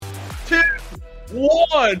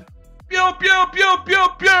one. Pew, pew, pew, pew,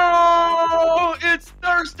 pew. It's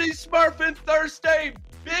Thirsty Smurfing Thursday,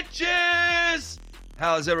 bitches.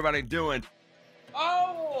 How's everybody doing?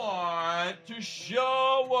 I want to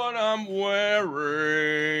show what I'm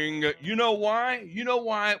wearing. You know why? You know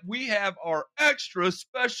why? We have our extra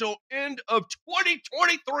special end of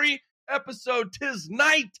 2023 episode. 'Tis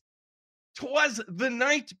night. 'Twas the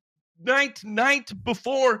night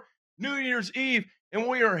before New Year's Eve, and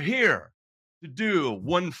we are here to do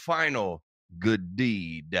one final good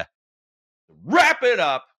deed. Wrap it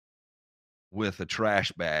up with a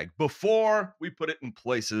trash bag before we put it in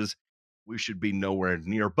places we should be nowhere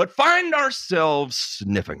near, but find ourselves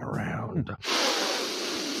sniffing around.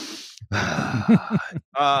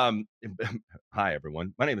 Hi,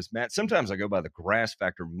 everyone. My name is Matt. Sometimes I go by the Grass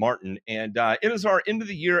Factor Martin, and it is our end of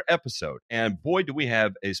the year episode. And boy, do we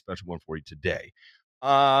have a special one for you today.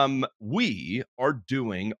 We are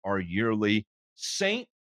doing our yearly St.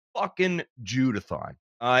 fucking Jude-a-thon.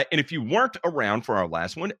 And if you weren't around for our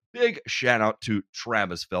last one, big shout out to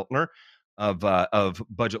Travis Feltner of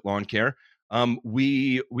Budget Lawn Care.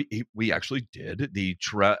 We actually did the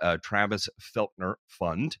Travis Feltner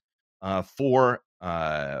Fund for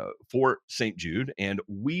St. Jude, and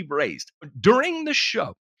we raised during the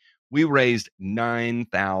show. We raised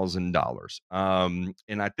 $9,000.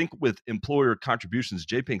 And I think with employer contributions,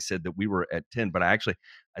 JPink said that we were at 10, but I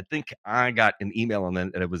think I got an email on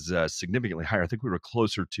that and it was significantly higher. I think we were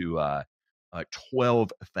closer to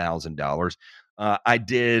 $12,000. I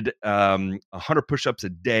did 100 push-ups a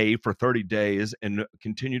day for 30 days and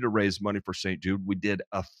continue to raise money for St. Jude. We did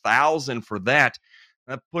 1,000 for that.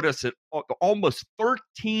 That put us at almost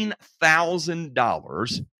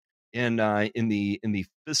 $13,000 in the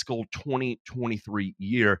fiscal 2023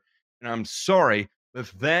 year. And I'm sorry, but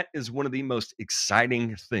that is one of the most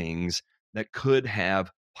exciting things that could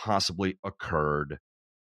have possibly occurred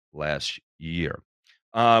last year.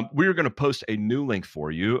 We're going to post a new link for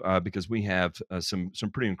you because we have some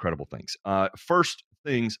pretty incredible things. First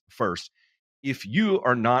things first, if you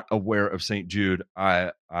are not aware of St. Jude,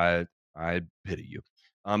 I pity you.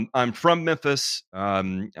 I'm from Memphis.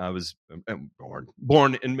 I was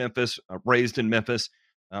born in Memphis, raised in Memphis.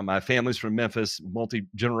 My family's from Memphis,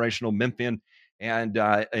 multi-generational Memphian, and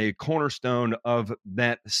a cornerstone of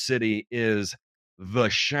that city is the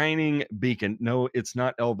shining beacon. No, it's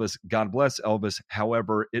not Elvis. God bless Elvis.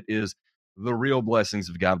 However, it is the real blessings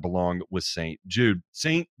of God belong with St. Jude.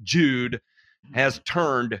 St. Jude has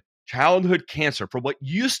turned childhood cancer from what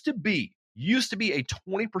used to be a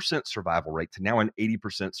 20% survival rate to now an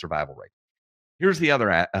 80% survival rate. Here's the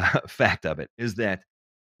other fact of it is that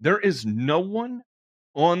there is no one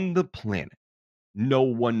on the planet, no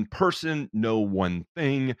one person, no one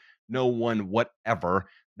thing, no one whatever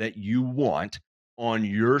that you want on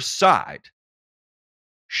your side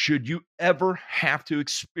should you ever have to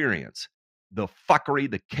experience the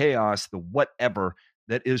fuckery, the chaos, the whatever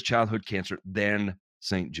that is childhood cancer than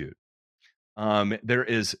St. Jude. There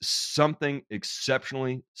is something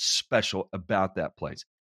exceptionally special about that place.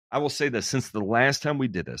 I will say this, since the last time we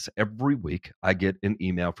did this, every week I get an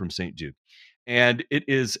email from St. Jude, and it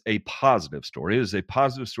is a positive story. It is a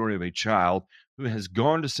positive story of a child who has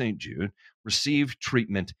gone to St. Jude, received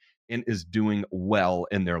treatment, and is doing well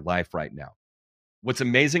in their life right now. What's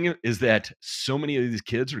amazing is that so many of these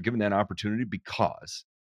kids are given that opportunity because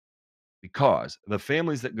the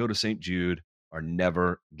families that go to St. Jude are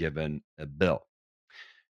never given a bill.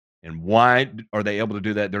 And why are they able to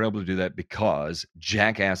do that? They're able to do that because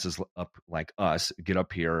jackasses up like us get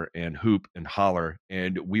up here and hoop and holler,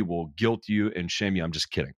 and we will guilt you and shame you. I'm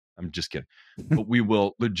just kidding. But we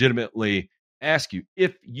will legitimately ask you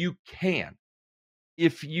if you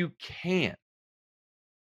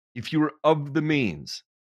are of the means,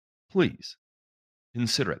 please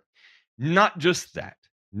consider it. Not just that.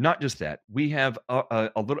 We have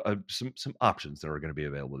some options that are going to be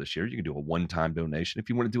available this year. You can do a one-time donation. If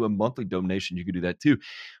you want to do a monthly donation, you can do that too.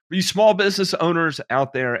 For you small business owners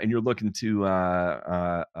out there and you're looking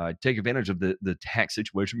to take advantage of the tax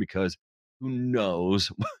situation, because who knows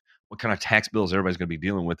what kind of tax bills everybody's going to be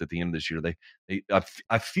dealing with at the end of this year.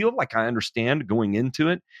 I feel like I understand going into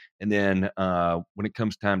it, and then when it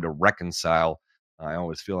comes time to reconcile, I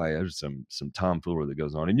always feel like there's some tomfoolery that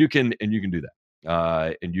goes on, and you can do that.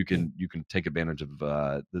 And you can take advantage of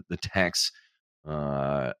the tax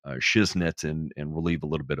shiznit and relieve a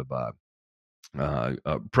little bit of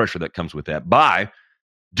pressure that comes with that by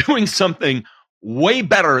doing something way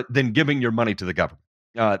better than giving your money to the government.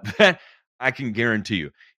 That I can guarantee you.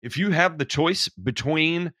 If you have the choice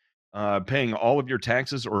between paying all of your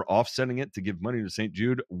taxes or offsetting it to give money to St.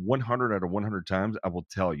 Jude 100 out of 100 times, I will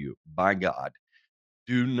tell you, by God,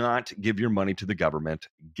 Do not give your money to the government.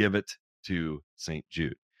 Give it to St.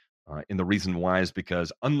 Jude. And the reason why is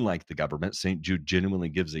because, unlike the government, St. Jude genuinely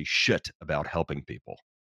gives a shit about helping people,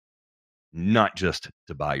 not just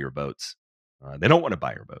to buy your votes. They don't want to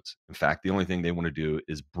buy your votes. In fact, the only thing they want to do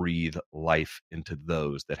is breathe life into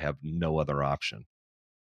those that have no other option.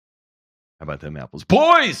 How about them apples?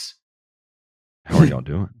 Boys! How are y'all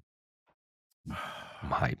doing? I'm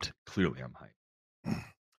hyped. Clearly, I'm hyped.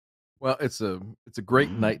 Well, it's a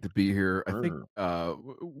great night to be here. I think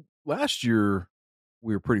last year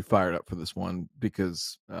we were pretty fired up for this one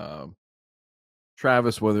because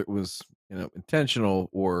Travis, whether it was intentional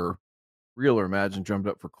or real or imagined, drummed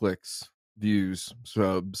up for clicks, views,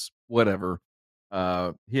 subs, whatever.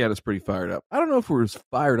 He had us pretty fired up. I don't know if we're as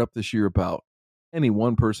fired up this year about any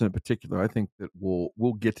one person in particular. I think that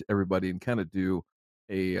we'll get to everybody and kind of do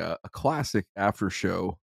a classic after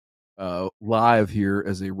show live here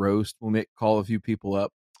as a roast. We'll call a few people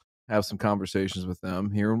up, have some conversations with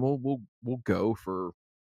them here, and we'll go for,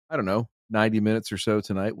 I don't know, 90 minutes or so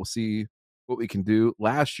tonight. We'll see what we can do.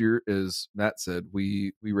 Last year, as Matt said,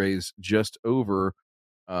 we raised just over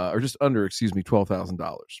or just under,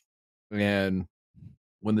 $12,000. And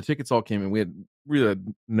when the tickets all came in, we had really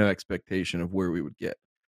no expectation of where we would get.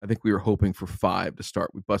 I think we were hoping for 5 to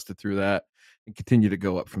start. We busted through that and continue to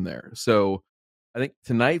go up from there. So I think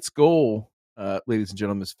tonight's goal, ladies and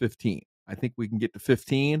gentlemen, is 15. I think we can get to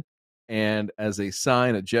 15. And as a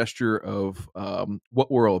sign, a gesture of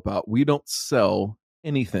what we're all about, we don't sell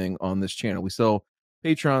anything on this channel. We sell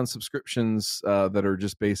Patreon subscriptions that are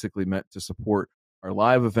just basically meant to support our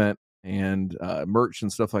live event and merch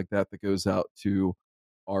and stuff like that goes out to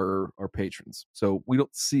our patrons. So we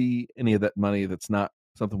don't see any of that money. That's not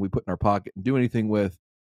something we put in our pocket and do anything with.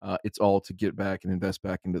 It's all to get back and invest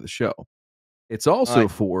back into the show. It's also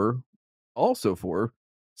for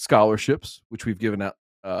scholarships, which we've given out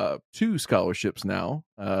 2 scholarships now,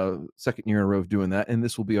 second year in a row of doing that. And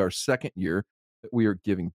this will be our second year that we are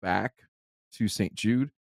giving back to St.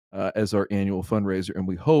 Jude as our annual fundraiser. And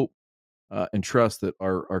we hope and trust that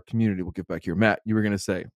our community will get back here. Matt, you were going to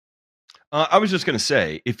say. I was just going to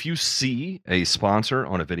say, if you see a sponsor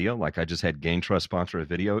on a video, like I just had Gain Trust sponsor a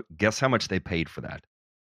video, guess how much they paid for that?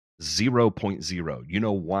 0.0. You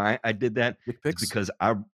know why I did that? It's because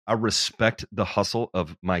I respect the hustle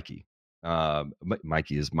of Mikey.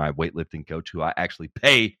 Mikey is my weightlifting coach, who I actually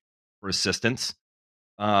pay for assistance.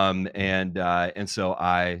 And so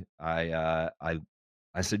I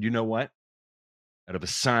said, you know what? Out of a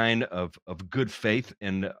sign of good faith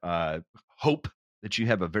and hope that you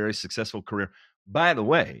have a very successful career. By the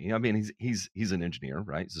way, I mean he's an engineer,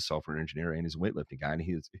 right? He's a software engineer and he's a weightlifting guy, and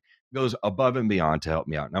he goes above and beyond to help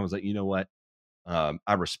me out. And I was like, you know what?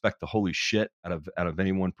 I respect the holy shit out of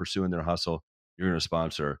anyone pursuing their hustle. You're going to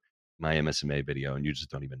sponsor my MSMA video, and you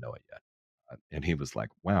just don't even know it yet. And he was like,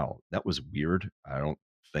 wow, that was weird. I don't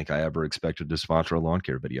think I ever expected to sponsor a lawn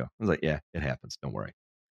care video. I was like, yeah, it happens. Don't worry.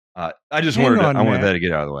 I just wanted that to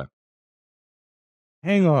get out of the way.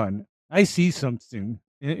 Hang on. I see something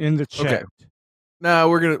in the chat. Okay. No,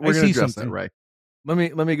 we're gonna address that, right? Let me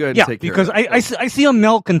go ahead and take care of it. Because I see a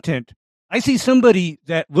malcontent. I see somebody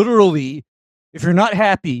that literally, if you're not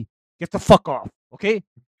happy, get the fuck off. Okay?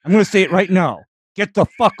 I'm going to say it right now. Get the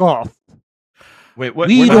fuck off. Wait, what?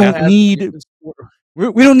 We don't need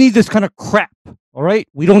this kind of crap. All right?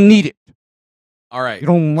 We don't need it. All right. You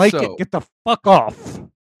don't like it? Get the fuck off.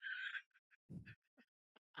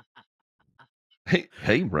 Hey,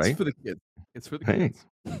 Ray. It's for the kids. It's for the kids.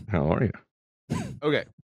 How are you? Okay.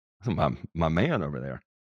 My man over there.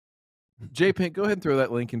 J Pink, go ahead and throw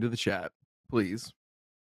that link into the chat, please.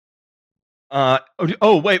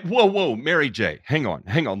 Wait, whoa, Mary J. Hang on.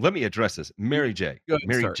 Let me address this. Mary J.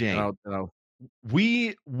 Mary Jane.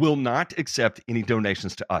 We will not accept any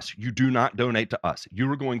donations to us. You do not donate to us.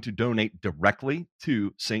 You are going to donate directly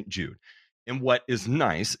to St. Jude. And what is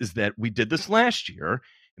nice is that we did this last year,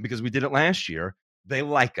 and because we did it last year, they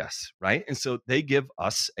like us, right? And so they give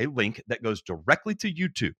us a link that goes directly to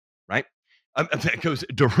YouTube, right? That goes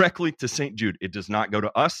directly to St. Jude. It does not go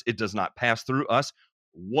to us. It does not pass through us.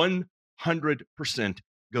 100%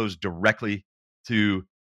 goes directly to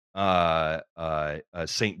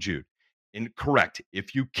St. Jude. And correct,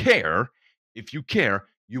 if you care,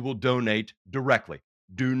 you will donate directly.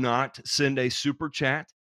 Do not send a super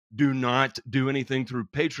chat. Do not do anything through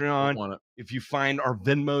Patreon. If you find our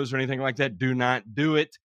Venmos or anything like that, do not do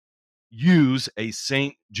it. Use a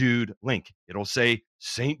St. Jude link. It'll say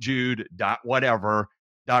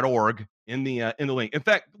stjude.whatever.org in the link. In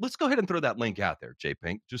fact, let's go ahead and throw that link out there, J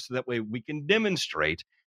Pink, just so that way we can demonstrate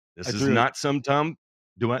this is not some dumb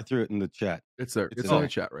Do I I? threw it in the chat. It's there. It's It's in in there.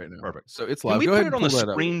 the chat right now. Perfect. So it's Can live. we Go put ahead it and on the pull that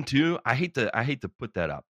up. screen too? I hate to put that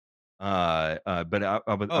up. But Oh,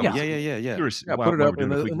 I'm yeah. curious Yeah, while, put it while up we're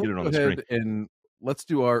doing and, it, if we and can let's get it on go the screen. ahead and let's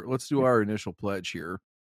do our initial pledge here.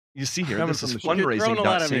 You see here, Coming this is from the You're throwing a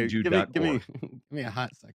lot at me. fundraising.stjude.org. Give me a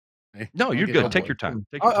hot second. Okay? No, you're Get good. home. Take your time.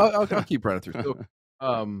 Take your time. I'll keep running through.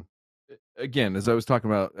 So, again, as I was talking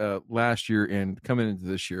about last year and coming into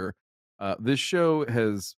this year, this show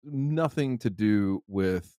has nothing to do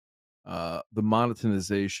with the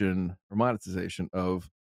monetization of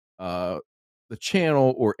the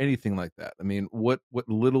channel or anything like that. I mean, what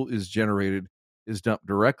little is generated is dumped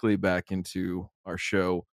directly back into our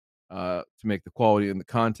show to make the quality and the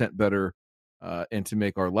content better, and to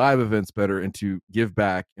make our live events better, and to give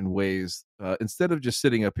back in ways instead of just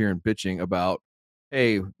sitting up here and bitching about,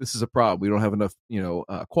 hey, this is a problem. We don't have enough,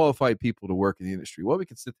 qualified people to work in the industry. Well, we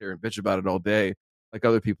can sit there and bitch about it all day, like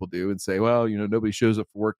other people do, and say, well, nobody shows up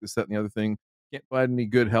for work, this, that, and the other thing. Can't find any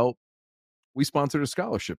good help. We sponsored a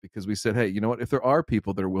scholarship because we said, hey, you know what? If there are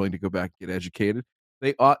people that are willing to go back and get educated,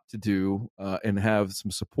 they ought to do and have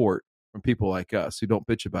some support from people like us who don't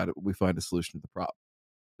bitch about it when we find a solution to the problem.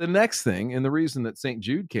 The next thing, and the reason that St.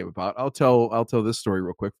 Jude came about, I'll tell this story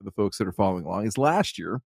real quick for the folks that are following along, is last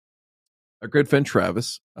year, our good friend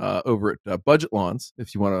Travis over at Budget Lawns,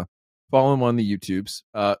 if you want to follow him on the YouTubes,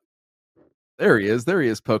 there he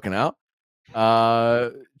is poking out.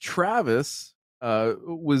 Travis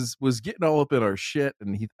was getting all up in our shit,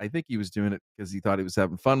 and I think he was doing it because he thought he was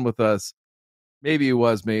having fun with us. Maybe it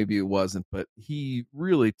was, maybe it wasn't, but he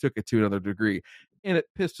really took it to another degree, and it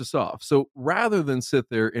pissed us off. So rather than sit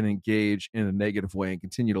there and engage in a negative way and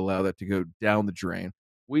continue to allow that to go down the drain,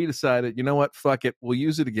 we decided, you know what, fuck it, we'll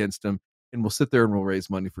use it against him, and we'll sit there and we'll raise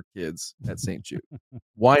money for kids at St. Jude.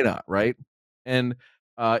 Why not, right? And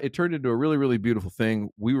it turned into a really, really beautiful thing.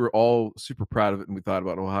 We were all super proud of it, and we thought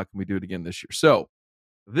about, well, how can we do it again this year? So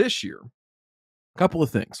this year, a couple of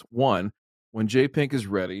things. One, when J Pink is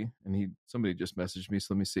ready, and somebody just messaged me,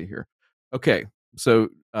 so let me see here. Okay, so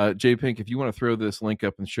J Pink, if you want to throw this link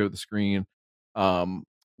up and show the screen,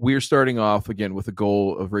 we are starting off again with a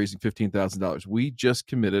goal of raising $15,000. We just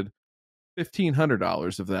committed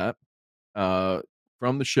 $1,500 of that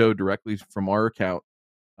from the show directly from our account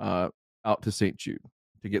out to St. Jude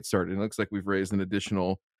to get started. It looks like we've raised an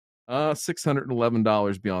additional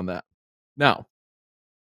 $611 beyond that. Now,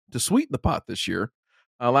 to sweeten the pot this year,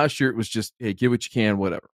 last year it was just, hey, give what you can,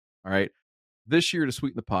 whatever. All right. This year, to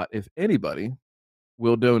sweeten the pot, if anybody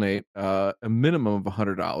will donate a minimum of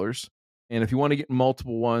 $100, and if you want to get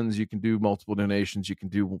multiple ones, you can do multiple donations. You can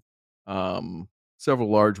do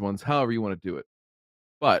several large ones, however you want to do it.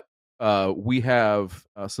 But we have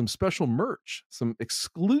some special merch, some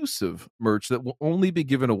exclusive merch that will only be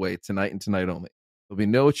given away tonight and tonight only. There'll be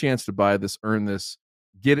no chance to buy this, earn this,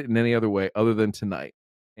 get it in any other way other than tonight.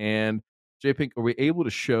 And J Pink, are we able to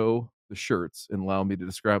show the shirts and allow me to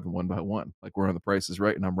describe them one by one, like we're on The Price is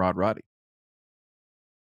Right and I'm Rod Roddy?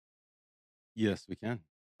 Yes, we can.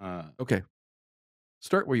 Okay,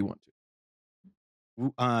 start where you want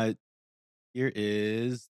to. Here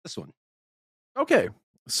is this one. Okay,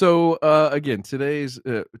 so again, today's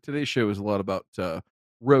show is a lot about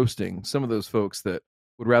roasting some of those folks that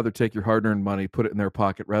would rather take your hard-earned money, put it in their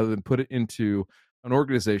pocket, rather than put it into an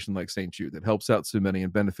organization like St. Jude that helps out so many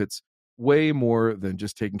and benefits way more than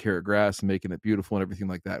just taking care of grass and making it beautiful and everything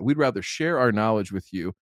like that. We'd rather share our knowledge with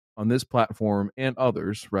you on this platform and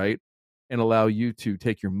others, right? And allow you to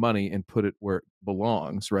take your money and put it where it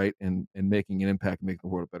belongs, right? And making an impact, making the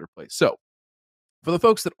world a better place. So for the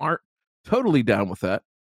folks that aren't totally down with that,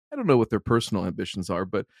 I don't know what their personal ambitions are,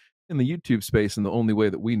 but in the YouTube space, and the only way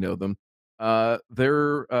that we know them,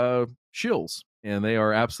 they're shills, and they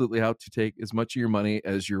are absolutely out to take as much of your money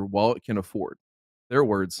as your wallet can afford. Their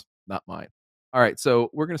words, not mine. All right, so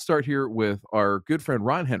we're going to start here with our good friend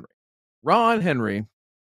Ron Henry. Ron Henry,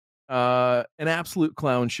 an absolute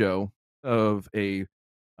clown show of a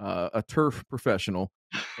turf professional,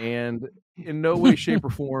 and in no way, shape, or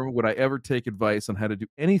form would I ever take advice on how to do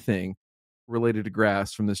anything related to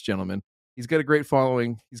grass from this gentleman. He's got a great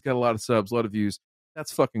following. He's got a lot of subs, a lot of views.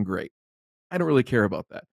 That's fucking great. I don't really care about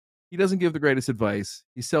that. He doesn't give the greatest advice.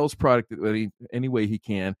 He sells product any way he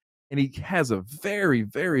can. And he has a very,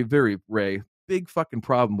 very, very, Ray, big fucking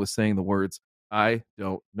problem with saying the words, I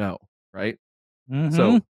don't know, right? Mm-hmm.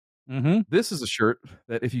 So this is a shirt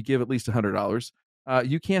that if you give at least $100,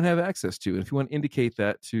 you can have access to. And if you want to indicate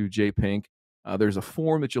that to J Pink, there's a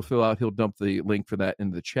form that you'll fill out. He'll dump the link for that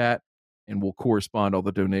into the chat, and we'll correspond all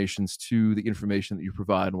the donations to the information that you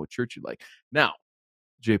provide and what shirt you like. Now,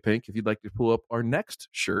 J Pink, if you'd like to pull up our next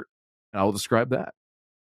shirt, and I'll describe that.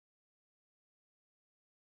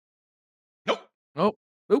 Oh,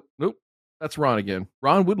 nope. That's Ron again.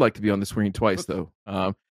 Ron would like to be on the screen twice, though.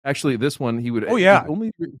 Actually, this one he would. Oh, yeah.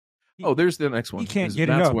 Only. Oh, there's the next one. He can't Is get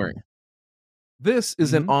Matt enough. Swearing. This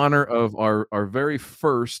is in honor of our very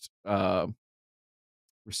first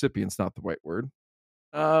recipient's not the right word.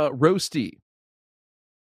 Roasty.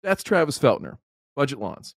 That's Travis Feltner, Budget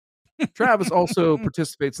Lawns. Travis also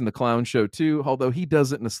participates in the clown show too, although he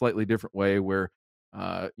does it in a slightly different way where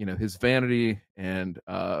his vanity and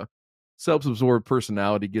self-absorbed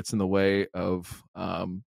personality gets in the way of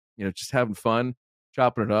just having fun,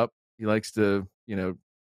 chopping it up. He likes to,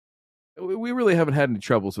 we really haven't had any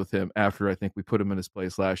troubles with him after I think we put him in his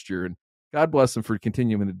place last year, and God bless him for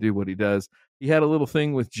continuing to do what he does. He had a little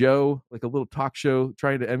thing with Joe, like a little talk show,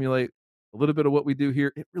 trying to emulate a little bit of what we do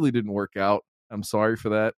here. It really didn't work out. I'm sorry for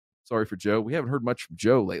that. Sorry for Joe. We haven't heard much from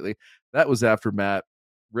Joe lately. That was after Matt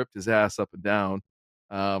ripped his ass up and down.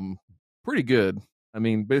 Pretty good. I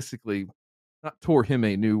mean, basically, not tore him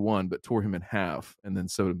a new one, but tore him in half and then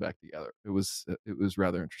sewed him back together. It was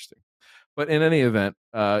rather interesting. But in any event,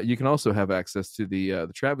 you can also have access to the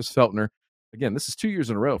Travis Feltner. Again, this is 2 years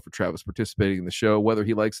in a row for Travis participating in the show, whether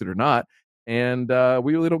he likes it or not. And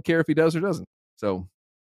we really don't care if he does or doesn't. So,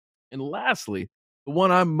 and lastly, the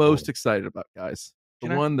one I'm most excited about, guys,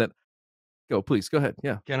 please go ahead.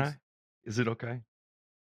 Yeah. Can I? Is it okay?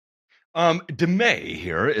 DeMay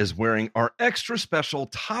here is wearing our extra special,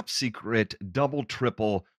 top secret, double,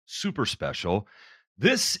 triple, super special.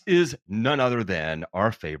 This is none other than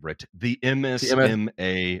our favorite, the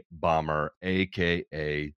MSMA bomber,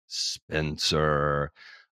 aka Spencer.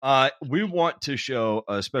 We want to show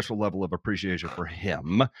a special level of appreciation for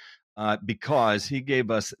him because he gave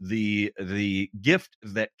us the gift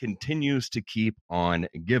that continues to keep on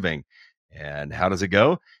giving. And how does it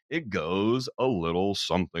go? It goes a little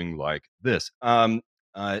something like this.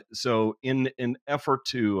 So in an effort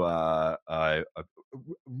to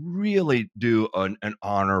really do an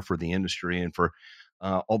honor for the industry and for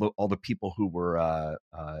all the people who were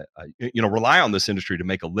rely on this industry to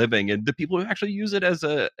make a living, and the people who actually use it as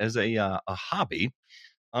a hobby.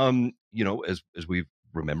 As we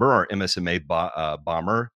remember, our MSMA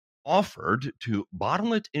bomber offered to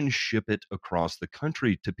bottle it and ship it across the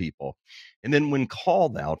country to people, and then when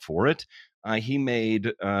called out for it, he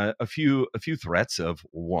made a few threats of: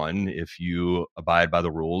 one, if you abide by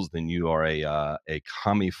the rules, then you are a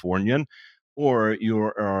Californian, or you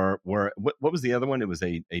are what was the other one? It was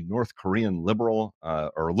a North Korean liberal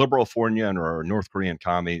or liberal-fornian or North Korean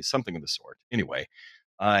commie, something of the sort. Anyway,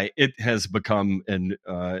 it has become an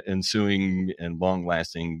ensuing and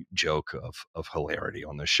long-lasting joke of hilarity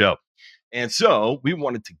on the show. And so we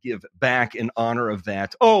wanted to give back in honor of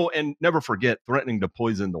that. Oh, and never forget threatening to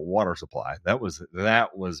poison the water supply. That was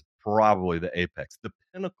probably the apex, the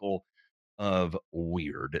pinnacle of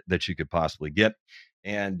weird that you could possibly get.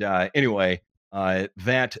 And anyway,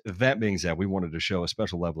 that being said, we wanted to show a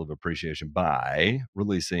special level of appreciation by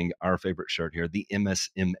releasing our favorite shirt here, the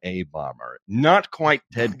MSMA bomber. Not quite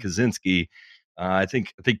Ted Kaczynski. I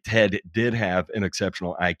think Ted did have an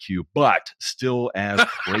exceptional IQ, but still as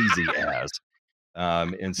crazy as.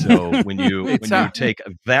 And so when you take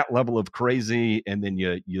that level of crazy and then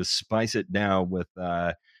you spice it down with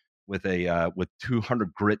 200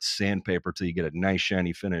 grit sandpaper till you get a nice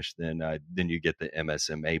shiny finish, then you get the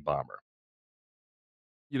MSMA bomber.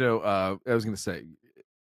 I was going to say,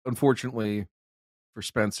 unfortunately for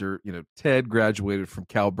Spencer, Ted graduated from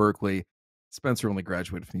Cal Berkeley. Spencer only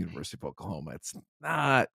graduated from the University of Oklahoma. It's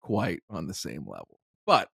not quite on the same level.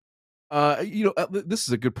 But, this is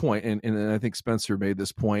a good point, and I think Spencer made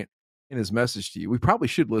this point in his message to you. We probably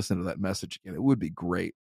should listen to that message again. It would be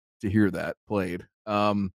great to hear that played.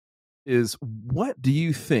 Is what do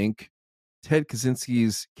you think Ted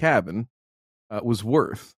Kaczynski's cabin was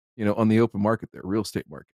worth, on the open market there, real estate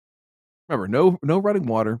market? Remember, no running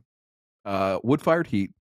water, wood-fired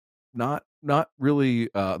heat, not really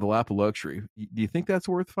the lap of luxury. Do you think that's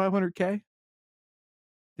worth $500K?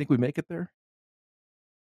 Think we make it there?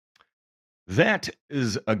 That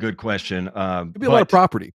is a good question. It'd be a lot of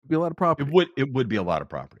property. It would be a lot of property. It would be a lot of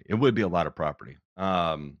property. It would be a lot of property.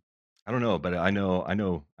 I don't know, but I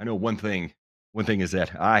know one thing. One thing is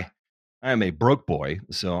that I am a broke boy,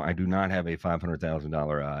 so I do not have a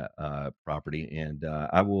 $500,000 property, and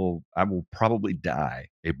I will probably die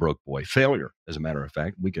a broke boy. Failure, as a matter of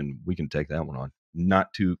fact. We can take that one on.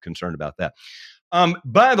 Not too concerned about that.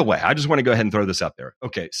 By the way, I just want to go ahead and throw this out there.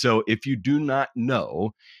 Okay, so if you do not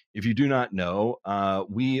know,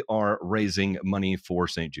 we are raising money for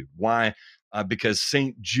St. Jude. Why? Because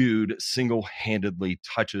St. Jude single-handedly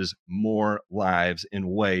touches more lives in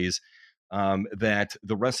ways that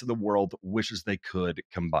the rest of the world wishes they could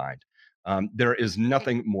combined. There is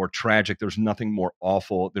nothing more tragic. There's nothing more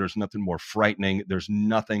awful. There's nothing more frightening. There's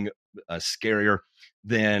nothing scarier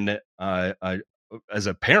than as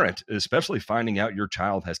a parent, especially finding out your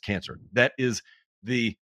child has cancer. That is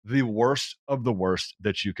the worst of the worst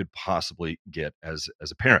that you could possibly get as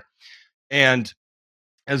a parent. And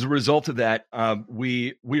as a result of that,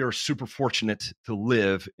 we are super fortunate to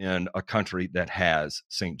live in a country that has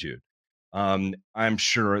St. Jude. I'm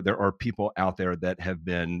sure there are people out there that have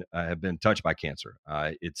been touched by cancer.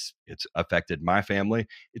 It's affected my family.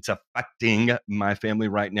 It's affecting my family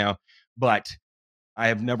right now, but I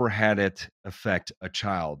have never had it affect a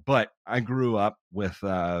child. But I grew up with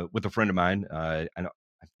a friend of mine. I know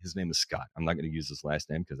his name is Scott. I'm not going to use his last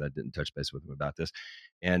name because I didn't touch base with him about this.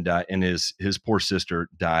 And his poor sister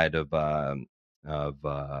died of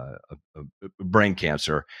brain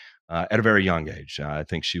cancer at a very young age. I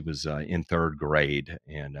think she was in third grade,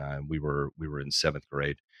 and we were in seventh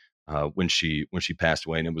grade when she passed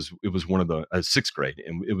away. And it was one of the sixth grade,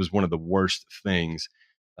 and it was one of the worst things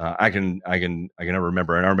I can ever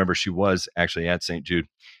remember. And I remember she was actually at St. Jude,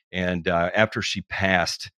 and after she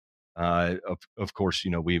passed. Of course,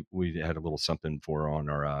 we had a little something for her on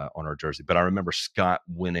our jersey, but I remember Scott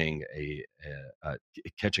winning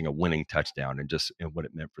catching a winning touchdown and what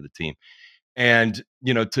it meant for the team. And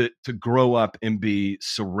to grow up and be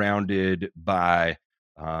surrounded by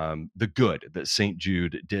the good that St.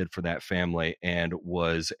 Jude did for that family, and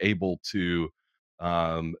was able to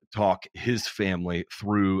talk his family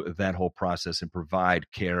through that whole process and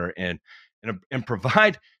provide care and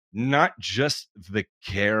provide not just the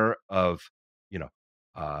care of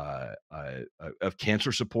of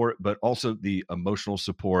cancer support, but also the emotional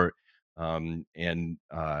support and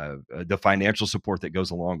the financial support that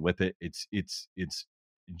goes along with it. It's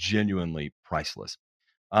genuinely priceless.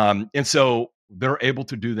 And so they're able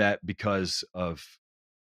to do that because of,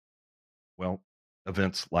 well,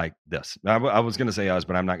 events like this. I was going to say us,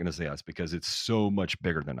 but I'm not going to say us because it's so much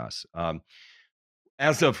bigger than us.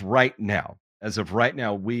 As of right now,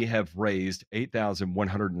 we have raised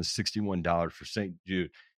 $8,161 for St.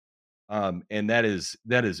 Jude. And that is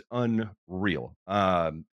unreal.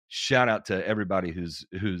 Shout out to everybody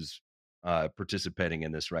who's participating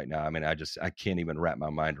in this right now. I mean, I can't even wrap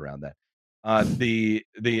my mind around that.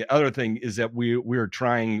 The other thing is that we're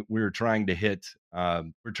trying to hit,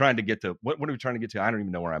 we're trying to get to, what are we trying to get to? I don't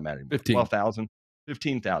even know where I'm at anymore. 12,000,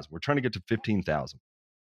 15,000. We're trying to get to 15,000.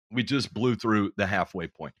 We just blew through the halfway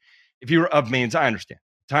point. If you're of means, I understand.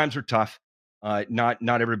 Times are tough. Not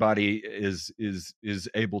everybody is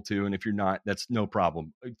able to, and if you're not, that's no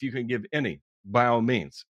problem. If you can give any, by all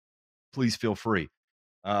means, please feel free.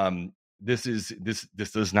 This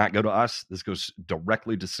does not go to us. This goes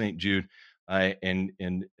directly to St. Jude,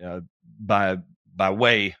 and by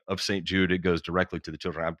way of St. Jude, it goes directly to the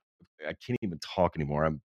children. I can't even talk anymore.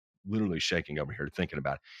 I'm literally shaking over here thinking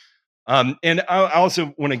about it. And I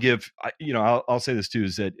also want to give, I'll say this too,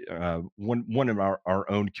 is that one of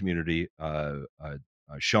our own community,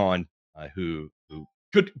 Sean, who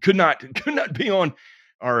could not be on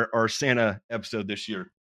our Santa episode this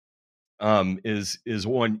year, is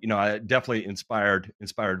one, definitely inspired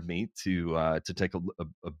me to take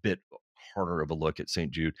a bit harder of a look at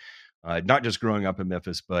St. Jude, not just growing up in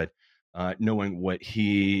Memphis, but knowing what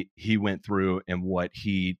he went through and what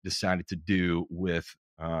he decided to do with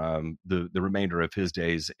the remainder of his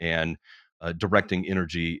days, and directing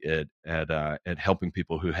energy at helping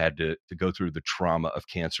people who had to go through the trauma of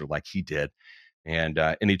cancer like he did, and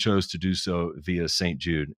he chose to do so via St.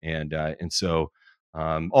 Jude, and so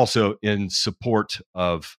also in support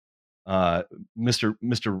of Mr.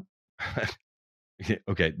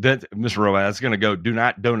 Okay, that Mr. Rowe, that's going to go. Do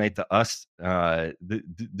not donate to us.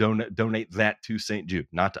 Donate that to St. Jude,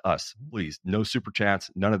 not to us, please. No super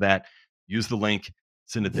chats, none of that. Use the link,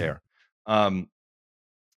 send it there.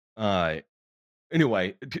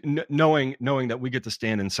 Anyway, knowing that we get to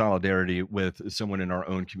stand in solidarity with someone in our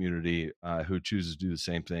own community who chooses to do the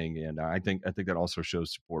same thing, and I think that also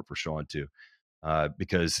shows support for Sean too,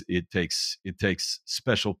 because it takes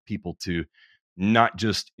special people to not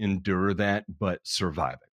just endure that, but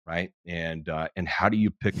survive it, right? And how do you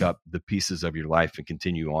pick up the pieces of your life and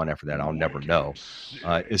continue on after that? I'll never know.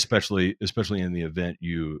 Especially in the event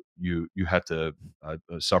you have to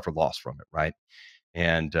suffer loss from it, right?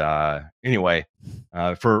 And anyway,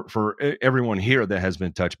 for everyone here that has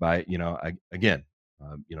been touched by it, again,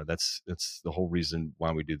 that's the whole reason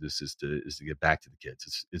why we do this, is to get back to the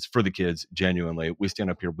kids. It's for the kids. Genuinely, we stand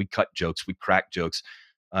up here, we cut jokes, we crack jokes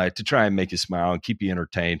to try and make you smile and keep you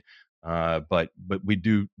entertained. But we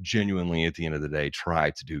do genuinely, at the end of the day,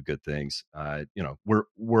 try to do good things.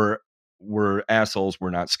 We're we're assholes.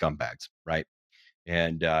 We're not scumbags, right?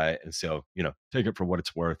 And so, take it for what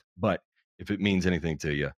it's worth. But if it means anything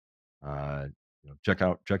to you, check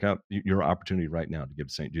out your opportunity right now to give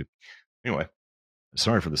to St. Jude. Anyway,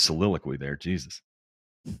 sorry for the soliloquy there. Jesus.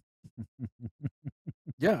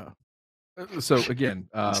 Yeah. So again,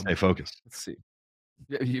 Stay focused. let's see.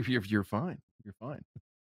 Yeah, you're fine. You're fine.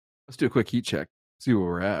 Let's do a quick heat check. See where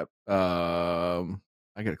we're at. I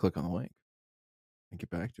got to click on the link and get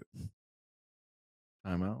back to it.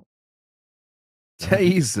 Time out.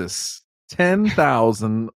 Jesus,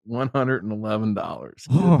 $10,111. Goodness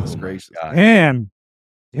Oh, gracious! God.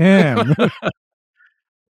 Damn.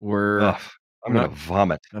 We're Ugh, I'm gonna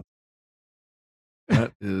vomit.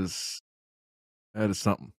 that is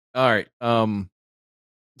something. All right.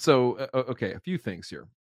 So okay, a few things here.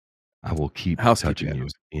 I will keep Housekeeping touching you,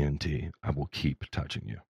 items. ENT. I will keep touching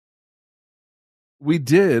you. We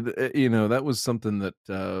did, that was something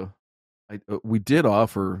that we did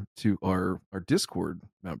offer to our Discord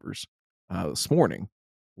members this morning,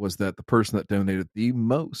 was that the person that donated the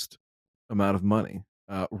most amount of money,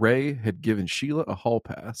 Ray had given Sheila a hall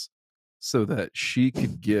pass so that she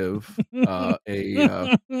could give an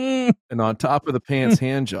on top of the pants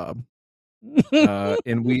hand job,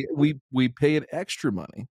 and we pay it extra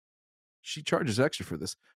money. She charges extra for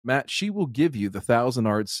this. Matt, she will give you the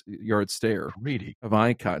 1,000-yard stare Greedy. of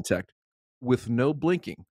eye contact with no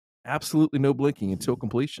blinking, absolutely no blinking until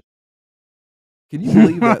completion. Can you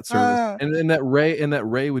believe that service? And that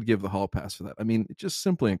Ray would give the hall pass for that. I mean, it's just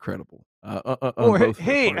simply incredible.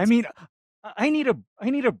 Hey, I mean, I need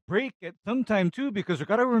a break at some time too, because we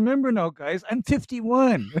got to remember now, guys. I'm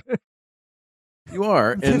 51. You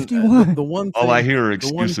are. I'm And 51. the one thing, All I hear are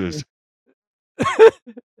excuses.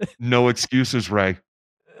 No excuses, Ray.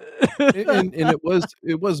 and it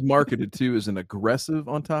was marketed too as an aggressive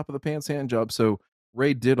on top of the pants hand job. So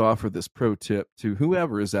Ray did offer this pro tip to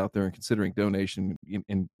whoever is out there and considering donation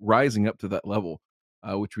and rising up to that level,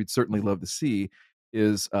 which we'd certainly love to see.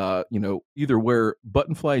 Is either wear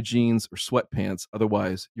button fly jeans or sweatpants,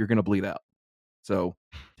 otherwise you're going to bleed out. So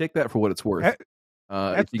take that for what it's worth.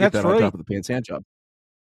 If you get that on top of the pants hand job.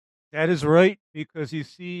 That is right, because you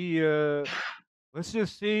see, let's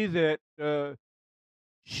just say that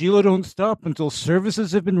Sheila don't stop until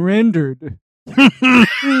services have been rendered.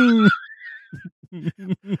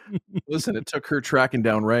 Listen, it took her tracking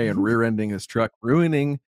down Ray and rear-ending his truck,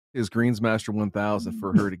 ruining his Greensmaster 1000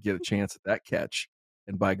 for her to get a chance at that catch.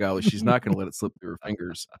 And by golly, she's not going to let it slip through her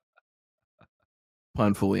fingers.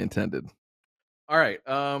 Pun fully intended. All right.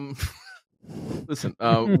 Listen,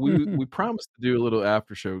 we promised to do a little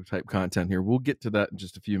after show type content here. We'll get to that in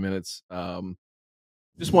just a few minutes.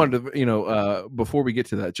 Just wanted to, before we get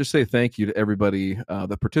to that, just say thank you to everybody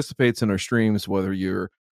that participates in our streams, whether you're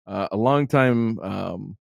a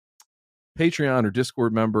longtime Patreon or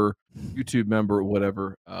Discord member, YouTube member, or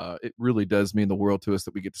whatever. It really does mean the world to us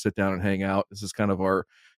that we get to sit down and hang out. This is kind of our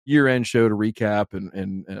year-end show to recap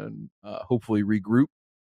and hopefully regroup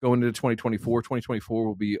going into 2024. 2024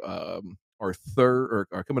 will be our third,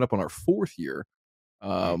 or coming up on our fourth year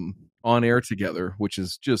on air together, which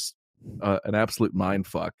is just an absolute mind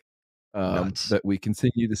fuck. That we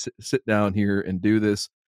continue to sit down here and do this,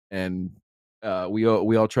 and we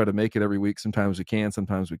all try to make it every week. Sometimes we can,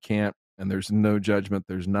 sometimes we can't, and there's no judgment.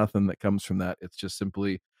 There's nothing that comes from that. It's just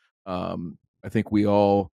simply, I think we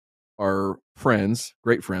all are friends,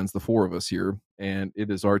 great friends, the four of us here, and it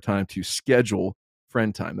is our time to schedule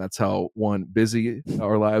friend time. That's how, one, busy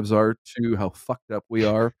our lives are, two, how fucked up we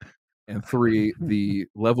are, and three, the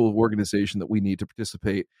level of organization that we need to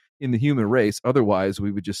participate in the human race. Otherwise,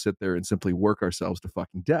 we would just sit there and simply work ourselves to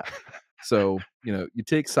fucking death. So, you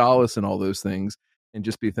take solace in all those things and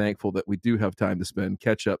just be thankful that we do have time to spend,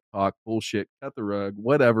 catch up, talk, bullshit, cut the rug,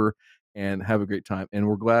 whatever, and have a great time. And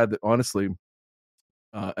we're glad that, honestly,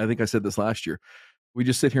 I think I said this last year, we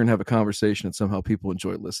just sit here and have a conversation and somehow people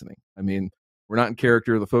enjoy listening. I mean, we're not in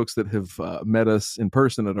character. The folks that have met us in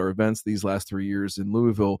person at our events these last 3 years in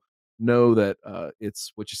Louisville know that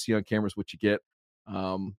it's what you see on camera is what you get.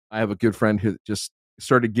 I have a good friend who just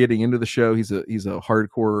started getting into the show. He's a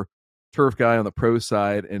hardcore turf guy on the pro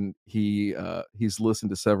side, and he's listened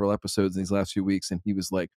to several episodes in these last few weeks, and he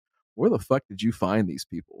was like, "Where the fuck did you find these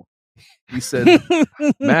people?" He said,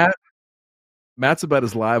 Matt's about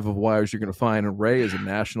as live of wires you're going to find, and Ray is a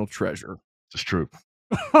national treasure. It's true.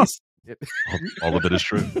 All of it is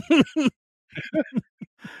true.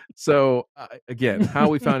 So again, how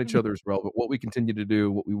we found each other is relevant. What we continue to do,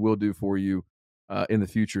 what we will do for you in the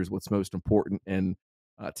future, is what's most important. And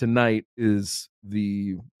tonight is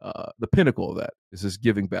the pinnacle of that. Is just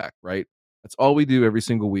giving back, right? That's all we do every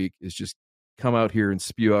single week, is just come out here and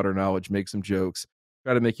spew out our knowledge, make some jokes,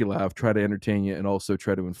 try to make you laugh, try to entertain you, and also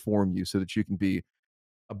try to inform you so that you can be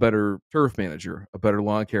a better turf manager, a better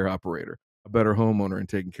lawn care operator, a better homeowner in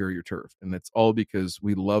taking care of your turf. And that's all because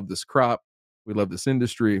we love this crop. We love this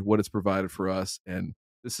industry, what it's provided for us. And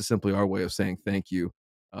this is simply our way of saying thank you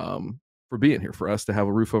for being here, for us to have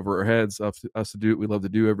a roof over our heads, us to do what we love to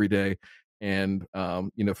do every day. And,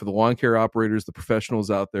 for the lawn care operators, the professionals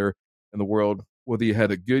out there in the world, whether you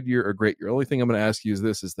had a good year or a great year, only thing I'm going to ask you is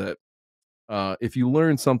this, is that if you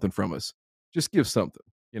learn something from us, just give something.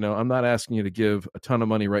 I'm not asking you to give a ton of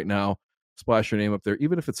money right now, splash your name up there.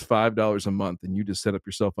 Even if it's $5 a month and you just set up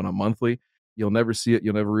yourself on a monthly, you'll never see it.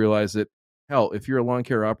 You'll never realize it. Hell, if you're a lawn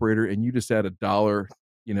care operator and you just add $1,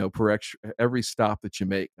 per extra every stop that you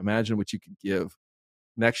make, imagine what you could give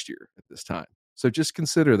next year at this time. So just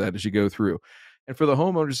consider that as you go through. And for the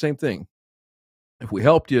homeowner, same thing. If we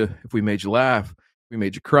helped you, if we made you laugh, if we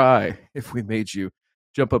made you cry, if we made you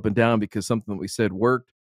jump up and down because something that we said worked,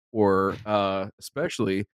 or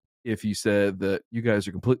especially if you said that you guys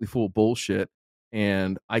are completely full of bullshit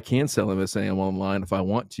and I can sell MSAM online if I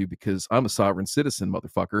want to because I'm a sovereign citizen,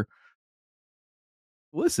 motherfucker.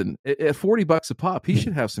 Listen, at $40 a pop, he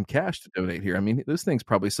should have some cash to donate here. I mean, this thing's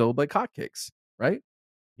probably sold like hotcakes, right?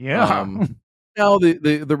 Yeah. Now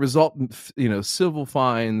the resultant, civil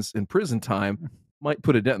fines and prison time might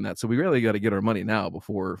put a dent in that. So we really got to get our money now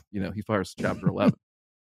before, he fires Chapter 11.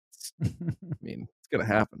 I mean, it's going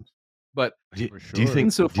to happen. But Do For you sure.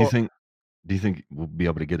 think? So Do you far- think? Do you think we'll be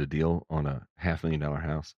able to get a deal on a $500,000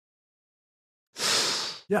 house?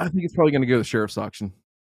 yeah, I think it's probably going to go to the sheriff's auction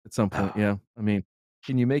at some point. Oh. Yeah. I mean,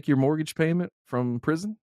 can you make your mortgage payment from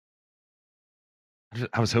prison?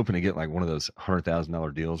 I was hoping to get like one of those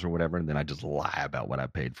 $100,000 deals or whatever, and then I just lie about what I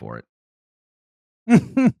paid for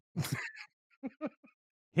it.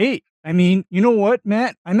 Hey, I mean, you know what,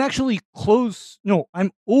 Matt? I'm actually close. No,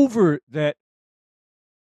 I'm over that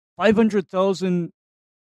 $500,000,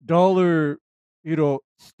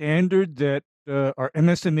 standard that our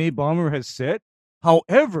MSMA bomber has set.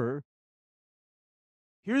 However,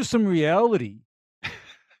 here's some reality.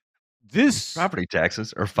 This Property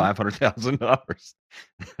taxes are $500,000.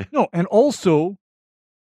 no, and also,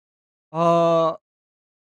 for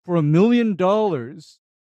 $1 million,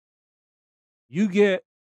 you get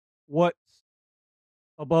what's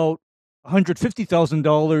about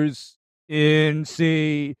 $150,000 in,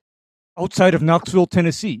 say, outside of Knoxville,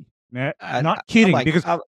 Tennessee. Matt, not kidding, because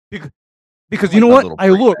like you know my what? little I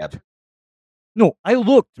looked. prefab. No, I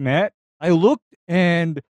looked, Matt. I looked,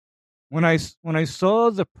 and when I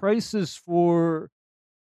saw the prices for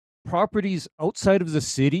properties outside of the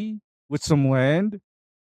city with some land,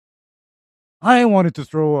 I wanted to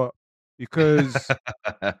throw up because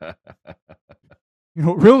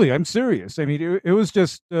really, I'm serious. I mean, it was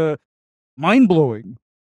just mind blowing.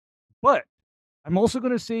 But I'm also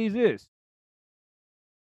going to say this: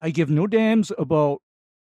 I give no damns about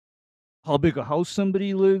how big a house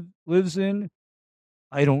somebody lives in.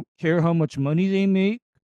 I don't care how much money they make.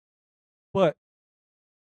 But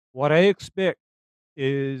what I expect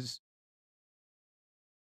is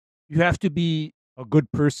you have to be a good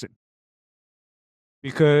person.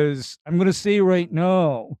 Because I'm going to say right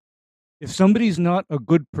now, if somebody's not a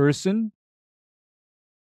good person,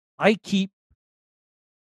 I keep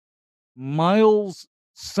miles,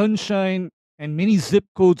 sunshine, and many zip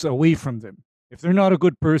codes away from them. If they're not a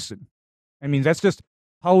good person, I mean, that's just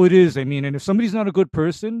how it is. I mean, and if somebody's not a good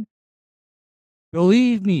person,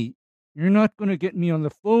 believe me, you're not going to get me on the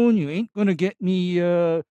phone. You ain't going to get me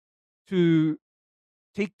to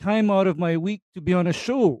take time out of my week to be on a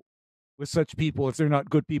show with such people if they're not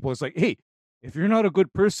good people. It's like, hey, if you're not a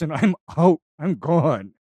good person, I'm out. I'm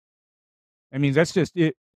gone. I mean, that's just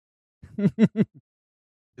it.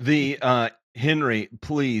 Henry,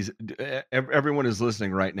 please, everyone is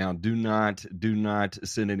listening right now. Do not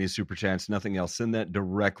send any super chats, nothing else. Send that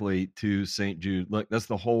directly to St. Jude. Look, that's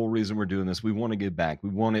the whole reason we're doing this. We want to give back. We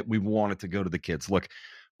want it to go to the kids. Look,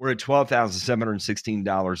 we're at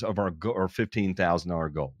 $12,716 of our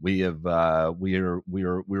 $15,000 goal. We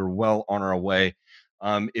are well on our way.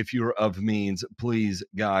 If you're of means, please,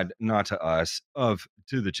 God, not to us, to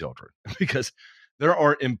the children, because there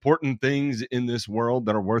are important things in this world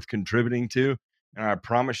that are worth contributing to. And I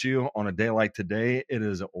promise you, on a day like today, it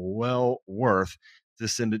is well worth to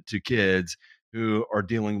send it to kids who are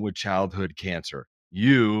dealing with childhood cancer.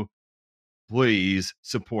 You, please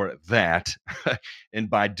support that.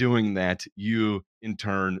 And by doing that, you in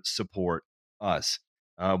turn support us.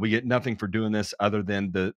 We get nothing for doing this other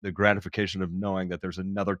than the gratification of knowing that there's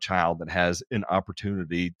another child that has an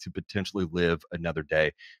opportunity to potentially live another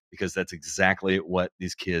day, because that's exactly what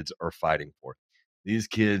these kids are fighting for. These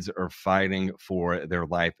kids are fighting for their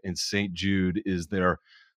life, and St. Jude is their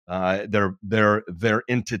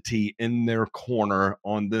entity in their corner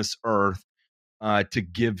on this earth, to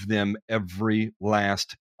give them every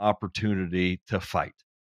last opportunity to fight.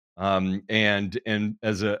 And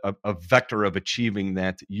as a vector of achieving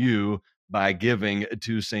that, you, by giving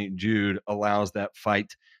to St. Jude, allows that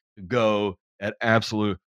fight to go at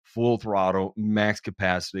absolute full throttle, max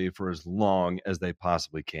capacity for as long as they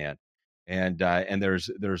possibly can. And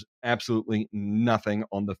there's absolutely nothing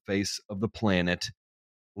on the face of the planet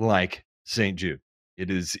like St. Jude. It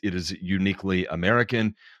is uniquely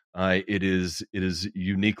American. It is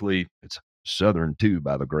uniquely, it's Southern too,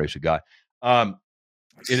 by the grace of God.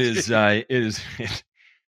 It is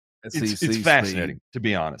it's fascinating, to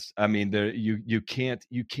be honest. I mean, you can't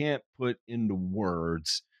put into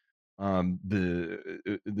words the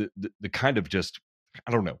kind of, just,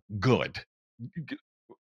 I don't know, good,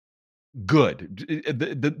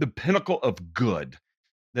 the pinnacle of good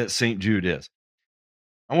that St. Jude is.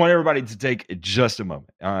 I want everybody to take just a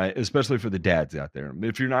moment, especially for the dads out there.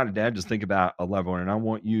 If you're not a dad, just think about a loved one, and I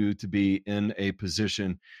want you to be in a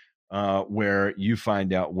position where you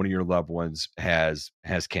find out one of your loved ones has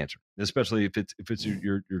cancer, especially if it's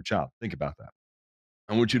your child. Think about that.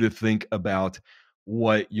 I want you to think about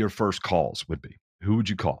what your first calls would be. Who would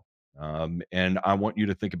you call? And I want you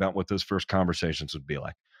to think about what those first conversations would be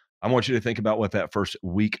like. I want you to think about what that first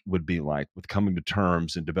week would be like with coming to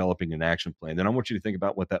terms and developing an action plan. Then I want you to think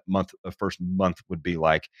about what that first month would be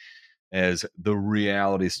like as the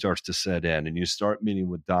reality starts to set in, and you start meeting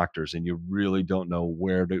with doctors, and you really don't know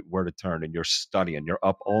where to turn, and you're studying. You're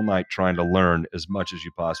up all night trying to learn as much as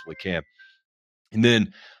you possibly can. And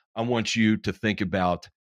then I want you to think about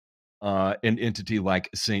an entity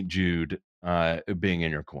like St. Jude being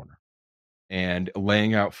in your corner and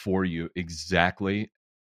laying out for you exactly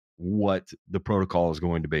what the protocol is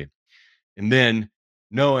going to be. And then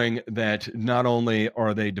knowing that not only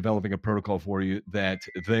are they developing a protocol for you, that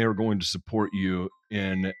they are going to support you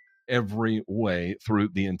in every way through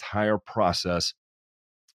the entire process.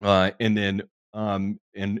 And then I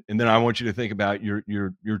want you to think about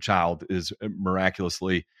your child is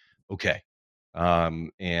miraculously okay.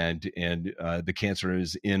 And the cancer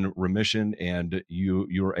is in remission, and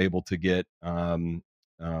you're able to get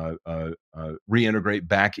reintegrate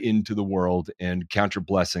back into the world and count your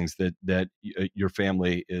blessings that your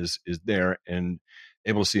family is there and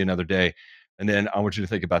able to see another day. And then I want you to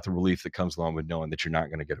think about the relief that comes along with knowing that you're not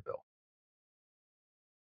going to get a bill.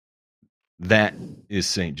 That is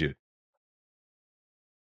St. Jude.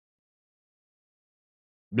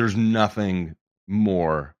 There's nothing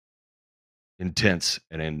more intense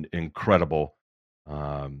and incredible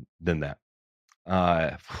than that.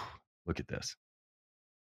 Look at this.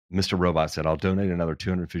 Mr. Robot said, "I'll donate another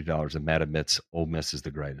 $250 and Matt admits Ole Miss is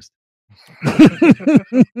the greatest."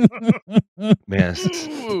 Man,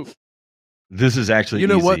 this is actually, you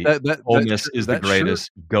know easy. What? Ole Miss is the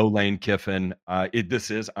greatest. Shirt? Go Lane Kiffin.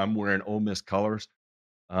 I'm wearing Ole Miss colors.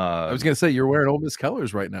 I was going to say, you're wearing Ole Miss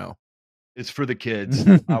colors right now. It's for the kids.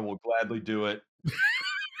 I will gladly do it.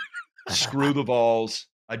 Screw the Vols.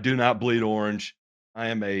 I do not bleed orange. I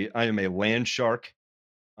am a land shark.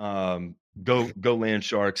 Go Land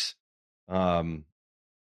Sharks. There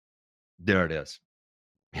it is.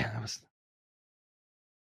 Yeah,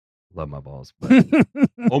 love my balls. But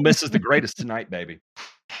Ole Miss is the greatest tonight, baby.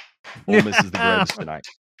 Ole Miss is the greatest tonight.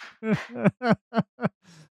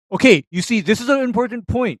 Okay, you see, this is an important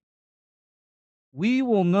point. We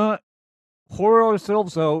will not whore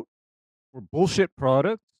ourselves out for bullshit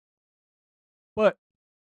products, but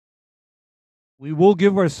we will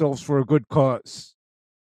give ourselves for a good cause.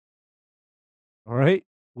 All right,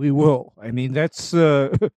 we will. I mean, that's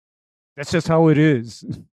just how it is.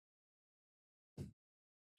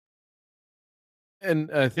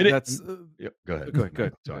 And I think that's. Yep, go ahead. Go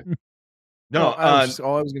ahead. Sorry. No, all I was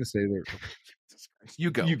going to say there.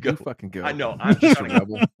 You go. You fucking go. I know. I'm just a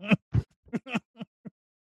rebel.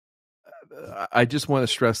 I just want to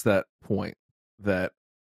stress that point that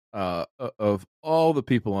of all the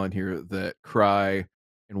people on here that cry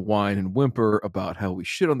and whine and whimper about how we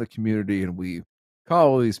shit on the community and we call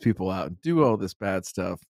all these people out and do all this bad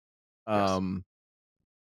stuff.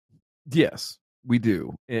 Yes, we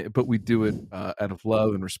do, but we do it out of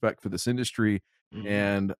love and respect for this industry,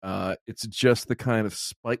 and it's just the kind of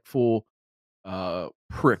spiteful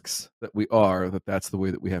pricks that we are, that's the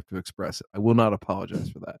way that we have to express it. I will not apologize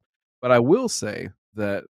for that, but I will say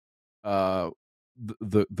that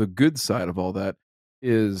the good side of all that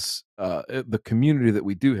is the community that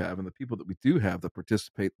we do have and the people that we do have that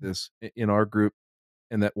participate in our group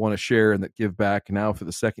and that want to share and that give back now for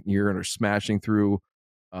the second year and are smashing through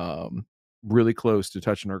really close to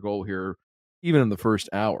touching our goal here, even in the first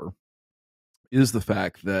hour, is the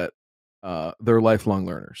fact that they're lifelong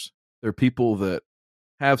learners. They're people that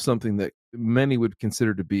have something that many would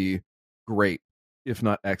consider to be great, if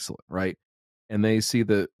not excellent, right? And they see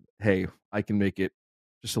that, hey, I can make it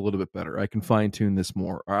just a little bit better. I can fine tune this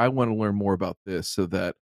more, or I want to learn more about this so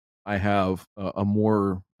that I have a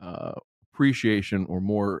more appreciation or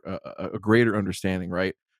more a greater understanding,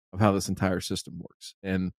 right, of how this entire system works.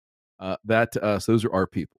 And that to us, those are our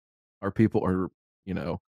people. Our people are,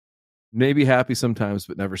 maybe happy sometimes,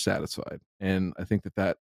 but never satisfied. And I think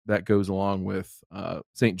that goes along with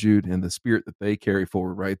St. Jude and the spirit that they carry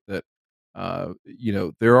forward, right? That,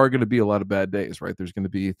 there are going to be a lot of bad days, right? There's going to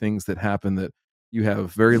be things that happen that you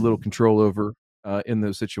have very little control over in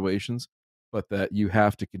those situations, but that you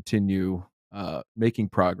have to continue making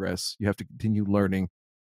progress. You have to continue learning,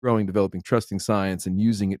 growing, developing, trusting science, and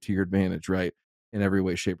using it to your advantage, right? In every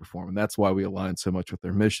way, shape, or form. And that's why we align so much with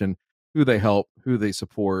their mission, who they help, who they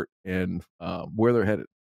support, and where they're headed.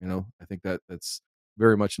 I think that's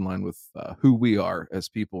very much in line with who we are as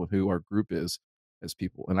people and who our group is as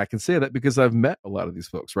people. And I can say that because I've met a lot of these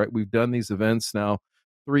folks, right? We've done these events now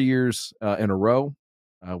 3 years in a row.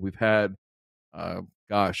 We've had, I've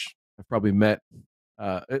probably met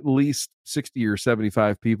at least 60 or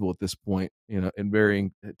 75 people at this point, in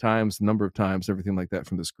varying times, number of times, everything like that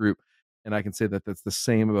from this group. And I can say that that's the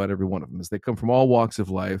same about every one of them, as they come from all walks of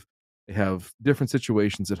life. They have different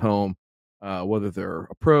situations at home, whether they're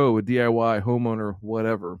a pro, a DIY, homeowner,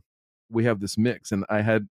 whatever. We have this mix. And I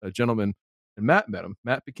had a gentleman, and Matt met him.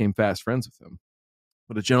 Matt became fast friends with him.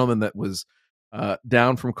 But a gentleman that was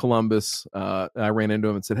down from Columbus, I ran into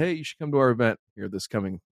him and said, hey, you should come to our event here this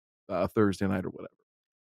coming Thursday night or whatever.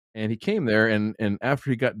 And he came there, and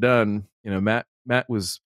after he got done, Matt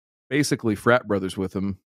was basically frat brothers with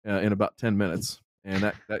him in about 10 minutes.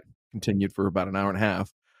 And that continued for about an hour and a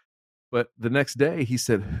half. But the next day he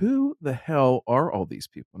said, who the hell are all these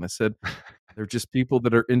people? And I said, they're just people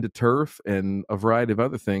that are into turf and a variety of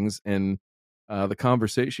other things. And the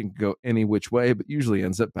conversation can go any which way, but usually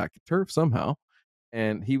ends up back at turf somehow.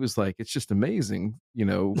 And he was like, it's just amazing,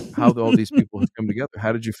 how all these people have come together.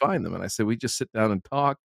 How did you find them? And I said, we just sit down and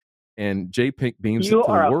talk. And J Pink beams it to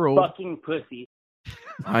the world. You are a fucking pussy.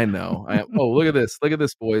 I know. Oh, look at this. Look at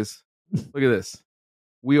this, boys. Look at this.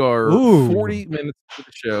 We are 40 minutes into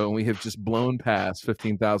the show, and we have just blown past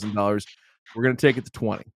 $15,000. We're going to take it to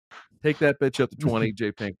 20. Take that bitch up to 20,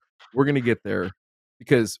 J Pink. We're going to get there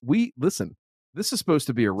because listen, this is supposed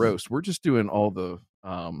to be a roast. We're just doing all the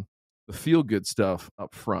feel good stuff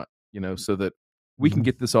up front, so that we can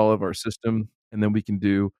get this all of our system, and then we can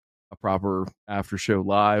do a proper after show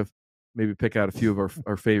live, maybe pick out a few of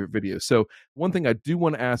our favorite videos. So one thing I do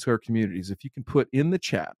want to ask our community is if you can put in the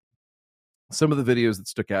chat some of the videos that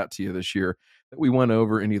stuck out to you this year that we went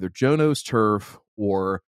over in either Jono's Turf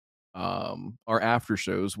or our after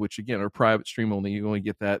shows, which again are private stream only. You only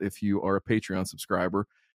get that if you are a Patreon subscriber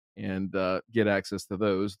and get access to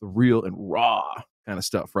those, the real and raw kind of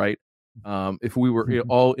stuff, right? If we were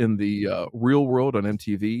all in the real world on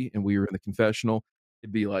MTV and we were in the confessional,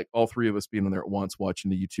 it'd be like all three of us being in there at once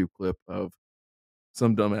watching the YouTube clip of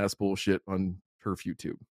some dumbass bullshit on Turf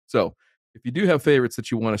YouTube. So if you do have favorites that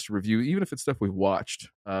you want us to review, even if it's stuff we've watched,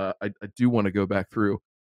 I do want to go back through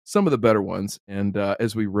some of the better ones. And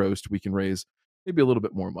as we roast, we can raise maybe a little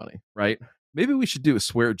bit more money, right? Maybe we should do a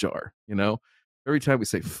swear jar, Every time we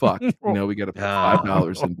say fuck, we got to put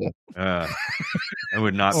 $5 into. That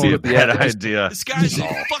would not be a bad idea. This guy's a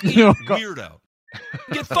fucking weirdo.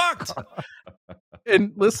 Get fucked.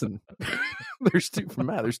 And listen, there's two from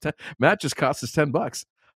Matt. There's 10. Matt just cost us $10.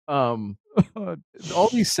 All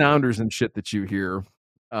these sounders and shit that you hear,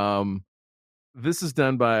 this is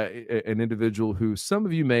done by an individual who some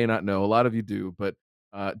of you may not know, a lot of you do, but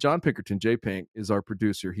John Pinkerton, J Pink, is our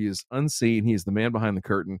producer. He is unseen. He is the man behind the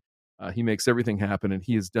curtain. He makes everything happen, and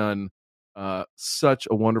he has done such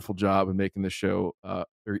a wonderful job in making this show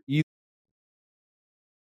very easy.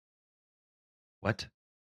 What?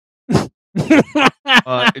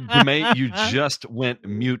 Demay, you just went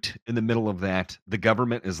mute in the middle of that. The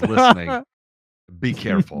government is listening. Be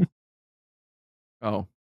careful. Oh,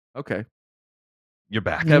 okay. You're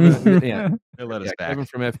back. Kevin, yeah, They let us back. Kevin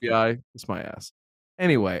from FBI. It's my ass.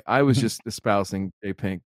 Anyway, I was just espousing J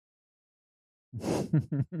Pink.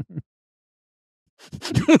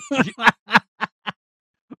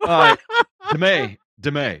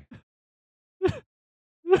 Demay.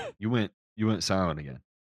 You You went silent again.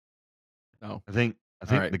 No. I think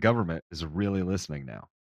right. the government is really listening now.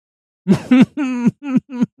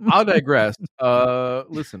 I'll digress.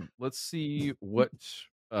 Listen, let's see what.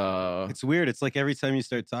 It's weird. It's like every time you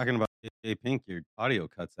start talking about J Pink, your audio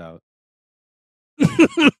cuts out.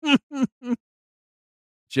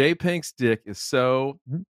 J Pink's dick is so.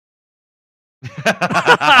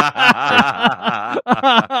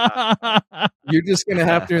 You're just gonna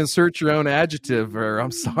have to insert your own adjective. Or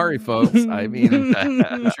I'm sorry, folks. I mean,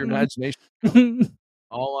 use your imagination.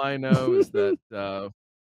 All I know is that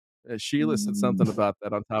Sheila said something about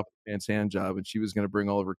that on top of the man's hand job, and she was going to bring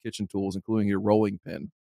all of her kitchen tools, including your rolling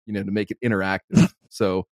pin, to make it interactive.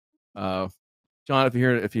 So, John, if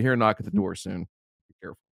you hear a knock at the door soon, be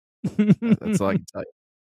careful. That's all I can tell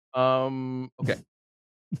you. Okay.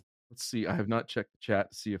 Let's see. I have not checked the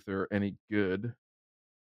chat to see if there are any good.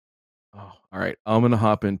 Oh, all right. I'm going to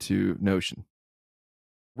hop into Notion.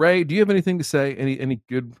 Ray, do you have anything to say? Any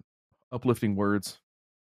good uplifting words?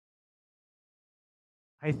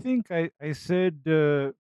 I think I said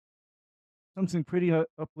something pretty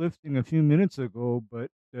uplifting a few minutes ago, but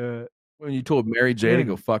when you told Mary J to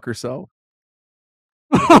go fuck herself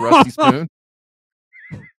with a rusty spoon.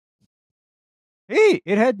 Hey,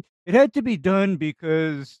 it had to be done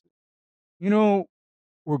because we're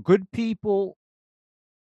good people.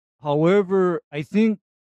 However, I think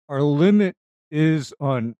our limit is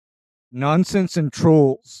on nonsense and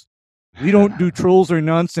trolls. We don't do trolls or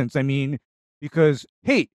nonsense. I mean, because,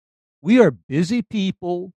 hey, we are busy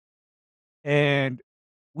people and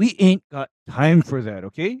we ain't got time for that,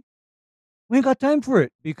 okay? We ain't got time for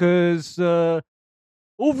it because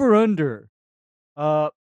over under,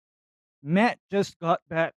 Matt just got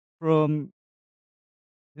back from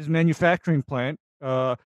his manufacturing plant.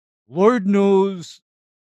 Lord knows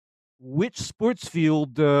which sports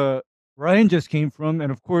field Ryan just came from.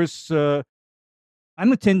 And of course, I'm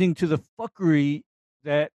attending to the fuckery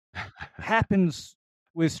that happens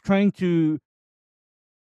with trying to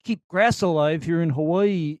keep grass alive here in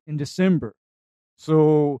Hawaii in December.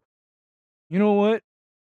 So, you know what?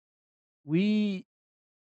 We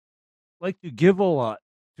like to give a lot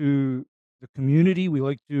to the community. We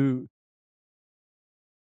like to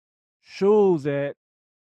show that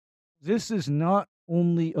this is not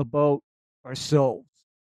only about ourselves.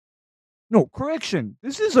 No, correction.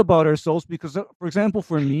 This is about ourselves because, for example,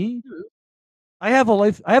 for me, I have a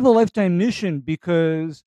lifetime mission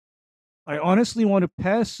because I honestly want to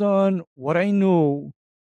pass on what I know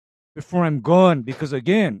before I'm gone. Because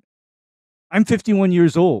again, I'm 51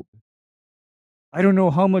 years old. I don't know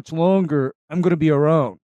how much longer I'm going to be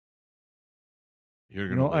around. You're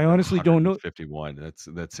going to live I honestly don't know. 51.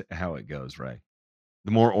 That's how it goes, right?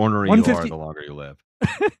 The more ornery you are, the longer you live.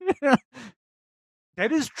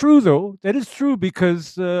 That is true, though. That is true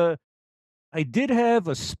because I did have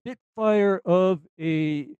a Spitfire of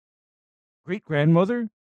a great grandmother,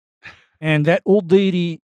 and that old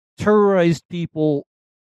lady terrorized people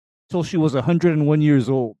till she was 101 years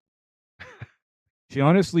old. She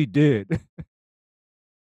honestly did.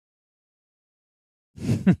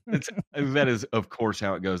 That is, of course,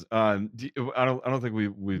 how it goes. I don't think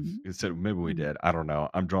we've said, maybe we did. I don't know.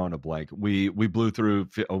 I'm drawing a blank. We blew through.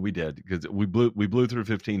 Oh, we did because we blew through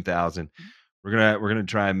 15,000. We're gonna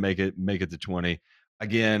try and make it to 20.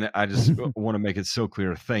 Again, I just want to make it so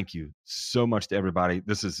clear. Thank you so much to everybody.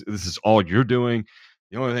 This is all you're doing.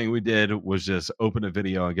 The only thing we did was just open a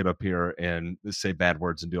video and get up here and say bad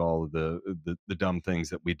words and do all of the dumb things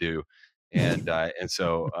that we do. And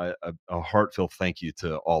so a heartfelt thank you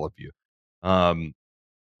to all of you.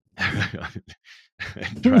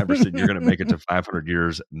 Driver said you're going to make it to 500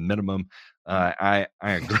 years minimum. I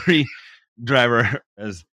agree. Driver,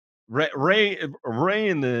 as Ray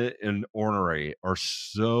and ornery are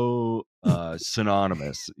so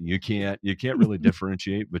synonymous. You can't really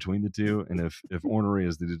differentiate between the two. And if ornery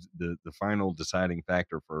is the final deciding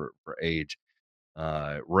factor for age,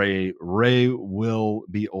 Ray will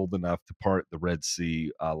be old enough to part the Red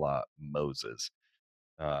Sea a la Moses.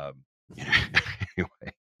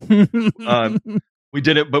 Anyway, we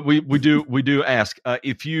did it, but we do ask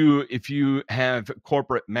if you have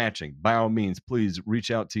corporate matching, by all means, please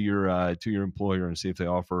reach out to your employer and see if they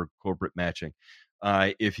offer corporate matching.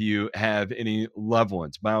 If you have any loved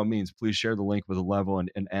ones, by all means, please share the link with a loved one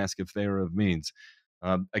and ask if they are of means.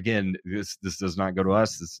 Again, this does not go to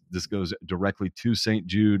us. This goes directly to St.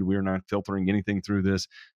 Jude. We're not filtering anything through this.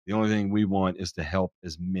 The only thing we want is to help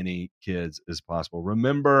as many kids as possible.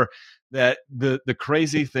 Remember that the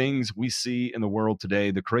crazy things we see in the world today,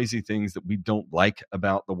 the crazy things that we don't like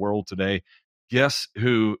about the world today, guess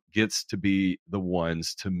who gets to be the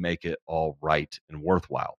ones to make it all right and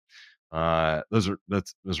worthwhile? those are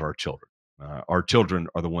our children. Our children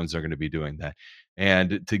are the ones that are going to be doing that,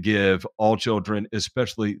 and to give all children,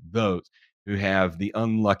 especially those who have the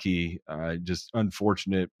unlucky, just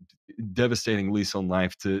unfortunate, devastating lease on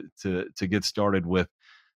life, to get started with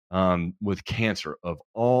cancer of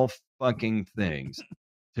all fucking things,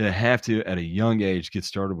 to have to at a young age get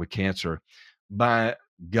started with cancer. By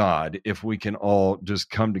God, if we can all just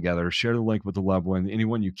come together, share the link with the loved one,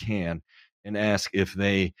 anyone you can, and ask if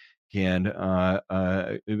they can,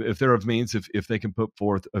 if they're of means, if they can put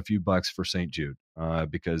forth a few bucks for St. Jude,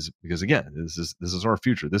 because again, this is our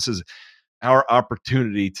future. This is our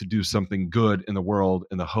opportunity to do something good in the world,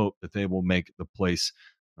 in the hope that they will make the place,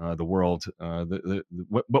 the world,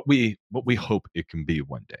 what we hope it can be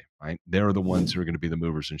one day. Right? They're the ones who are going to be the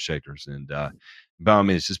movers and shakers. And by all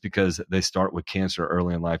means, just because they start with cancer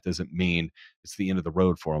early in life doesn't mean it's the end of the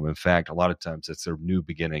road for them. In fact, a lot of times it's their new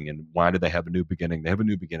beginning. And why do they have a new beginning? They have a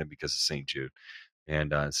new beginning because of St. Jude.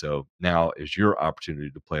 And so now is your opportunity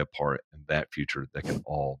to play a part in that future that can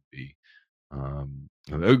all be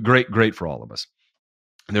great for all of us.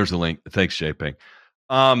 There's the link. Thanks, JP.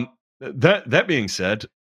 That being said,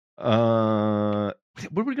 what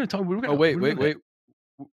were we going to talk? Wait.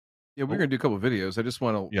 Yeah, we're going to do a couple of videos. I just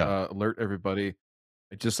want to alert everybody.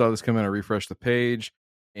 I just saw this come in. I refreshed the page,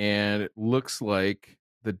 and it looks like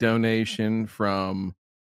the donation from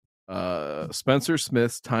Spencer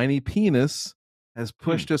Smith's tiny penis has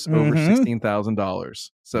pushed us over $16,000.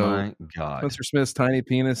 So, my God, Spencer Smith's tiny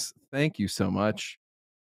penis, thank you so much.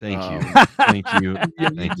 Thank you, thank you,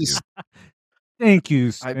 thank you. Thank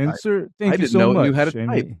you, Spencer. Thank you so much. You had a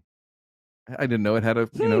type. I didn't know it had a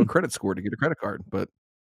credit score to get a credit card, but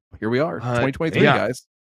here we are, 2023, guys.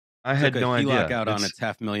 I had no idea. HELOC out on its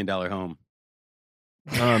 $500,000 home.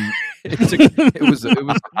 He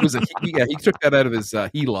took that out of his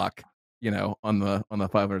HELOC, on the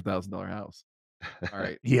 $500,000 house. All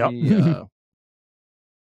right. Yep.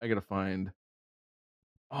 I gotta find.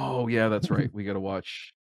 Oh yeah, that's right. We gotta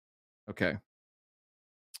watch. Okay.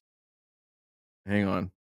 Hang on.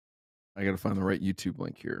 I gotta find the right YouTube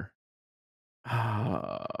link here.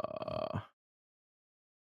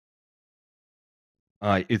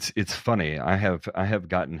 It's funny. I have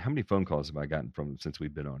gotten, how many phone calls have I gotten from him since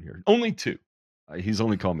we've been on here? Only 2. He's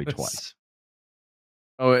only called me twice.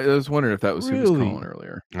 Oh, I was wondering if that was who was calling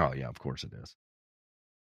earlier. Oh yeah, of course it is.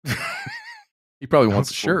 He probably wants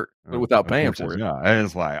a shirt, but without paying for it. Yeah, and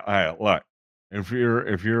it's like, all right, look, if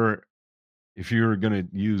you're gonna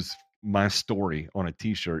use my story on a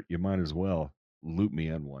T-shirt, you might as well loop me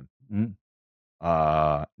in one.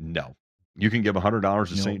 No, you can give $100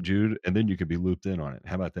 to St. Jude, and then you can be looped in on it.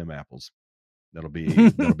 How about them apples? That'll be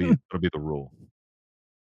the rule.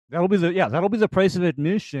 That'll be the price of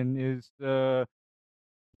admission. Is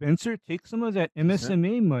Spencer, take some of that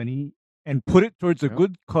MSMA money and put it towards a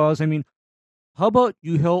good cause. I mean, how about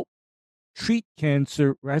you help treat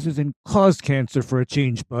cancer rather than cause cancer for a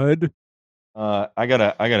change, bud? I got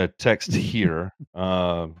a text here.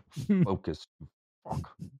 Focus.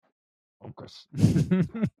 Focus.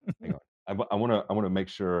 Hang on. I want to make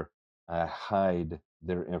sure I hide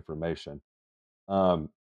their information.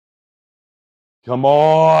 Come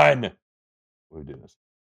on. Let me do this.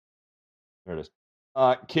 There it is.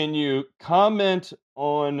 Can you comment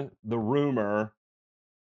on the rumor?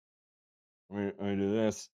 Let me do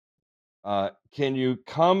this. Can you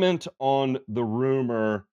comment on the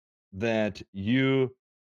rumor that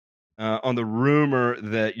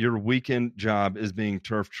your weekend job is being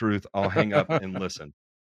Turf Truth? I'll hang up and listen.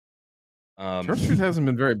 Turf Truth hasn't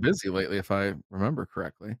been very busy lately, if I remember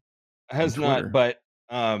correctly. Has not, but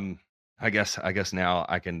I guess now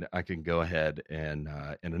I can go ahead and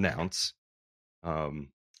announce. I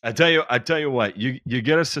tell you what, you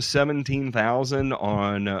get us to 17,000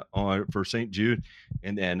 on for St. Jude,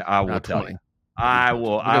 and then I will tell 20.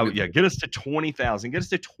 You. Get us to 20,000. Get us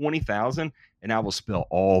to 20,000, and I will spill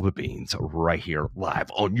all the beans right here live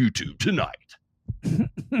on YouTube tonight.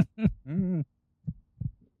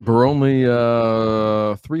 We're only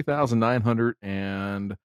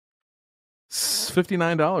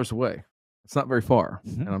 $3,959 away. It's not very far,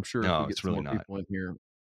 and I'm sure if we get some more people in here,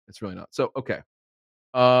 it's really not. So okay.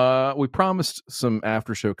 We promised some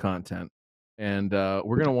after show content, and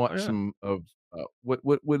we're gonna watch some of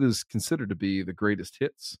what is considered to be the greatest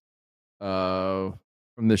hits from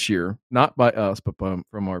this year, not by us, but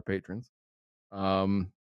from our patrons.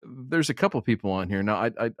 There's a couple people on here now.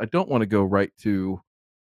 I don't want to go right to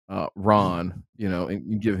Ron,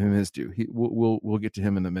 and give him his due. We'll get to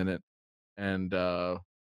him in a minute, and I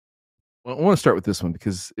want to start with this one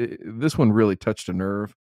because this one really touched a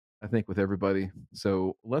nerve, I think, with everybody.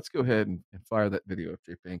 So let's go ahead and fire that video up,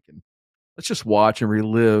 J Pink, and let's just watch and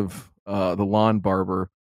relive the lawn barber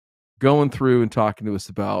going through and talking to us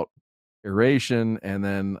about aeration and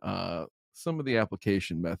then some of the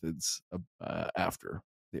application methods after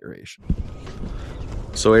the aeration.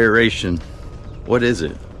 So aeration, what is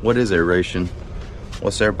it? What is aeration?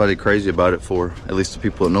 What's everybody crazy about it for? At least the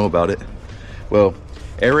people that know about it. Well,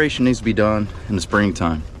 aeration needs to be done in the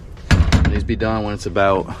springtime. It needs to be done when it's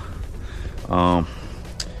about,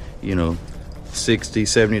 60,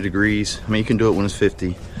 70 degrees. I mean, you can do it when it's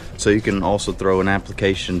 50. So you can also throw an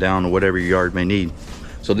application down to whatever your yard may need.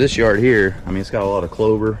 So this yard here, I mean, it's got a lot of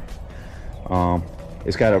clover.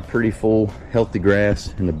 It's got a pretty full, healthy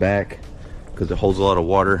grass in the back because it holds a lot of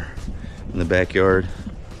water in the backyard.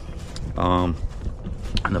 In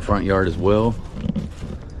the front yard as well.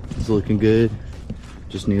 It's looking good.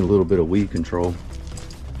 Just need a little bit of weed control.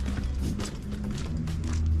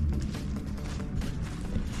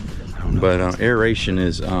 But aeration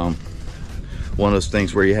is one of those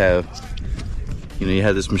things where you have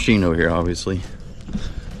this machine over here, obviously,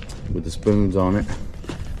 with the spoons on it,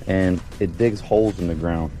 and it digs holes in the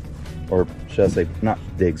ground, or should I say, not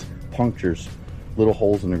digs, punctures little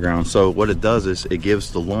holes in the ground. So what it does is it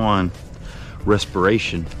gives the lawn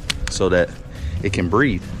respiration so that it can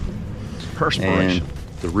breathe. Perspiration. And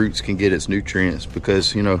the roots can get its nutrients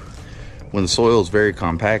because, when the soil is very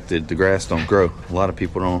compacted, the grass don't grow. A lot of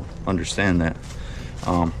people don't understand that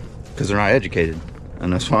because they're not educated,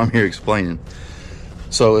 and that's why I'm here explaining.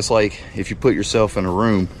 So it's like if you put yourself in a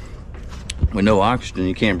room with no oxygen,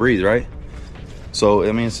 you can't breathe, right? So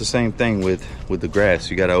I mean, it's the same thing with the grass.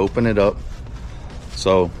 You got to open it up.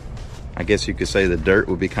 So I guess you could say the dirt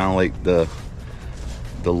would be kind of like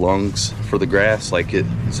the lungs for the grass, so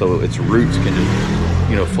its roots can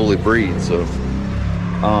just fully breathe. So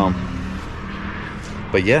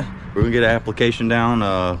but yeah, we're gonna get an application down.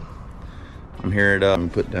 I'm here to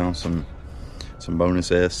put down some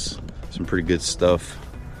bonus S, some pretty good stuff.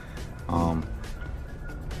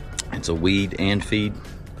 It's a weed and feed.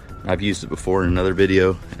 I've used it before in another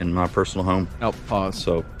video in my personal home. Now pause.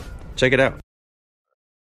 So check it out.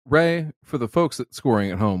 Ray, for the folks that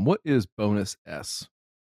scoring at home, what is bonus S?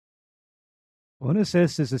 Bonus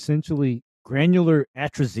S is essentially granular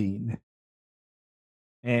atrazine.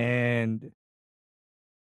 And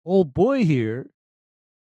old boy here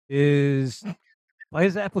is, by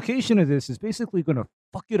his application of this, is basically going to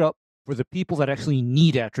fuck it up for the people that actually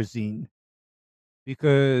need atrazine.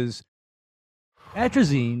 Because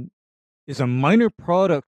atrazine is a minor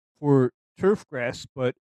product for turf grass,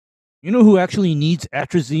 but you know who actually needs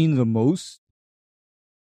atrazine the most?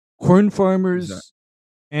 Corn farmers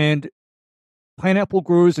and pineapple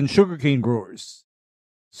growers and sugarcane growers.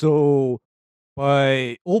 So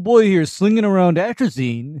by old boy here slinging around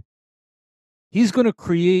atrazine, he's going to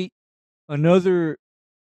create another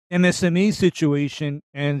MSMA situation,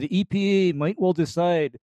 and the EPA might well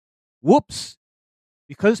decide, whoops,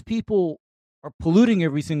 because people are polluting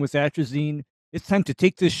everything with atrazine, it's time to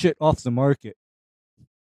take this shit off the market.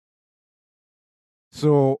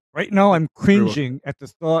 So right now I'm cringing at the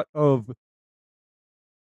thought of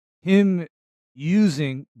him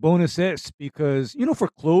using bonus S because, for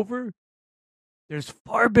clover, there's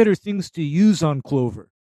far better things to use on clover.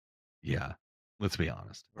 Yeah, let's be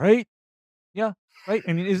honest. Right? Yeah, right.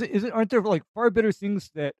 I mean, aren't there like far better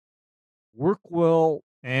things that work well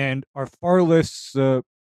and are far less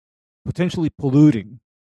potentially polluting?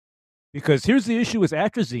 Because here's the issue with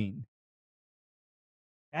atrazine.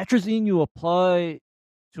 Atrazine you apply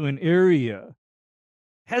to an area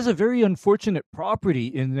has a very unfortunate property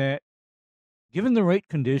in that, given the right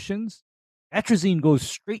conditions, atrazine goes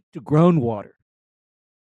straight to groundwater.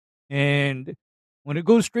 And when it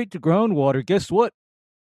goes straight to groundwater, guess what?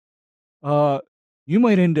 You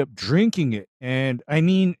might end up drinking it. And I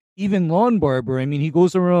mean, even Lawn Barber, he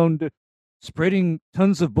goes around spreading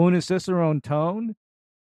tons of bonus S around town.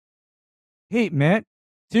 Hey, Matt,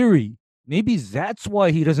 theory. Maybe that's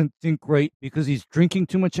why he doesn't think right, because he's drinking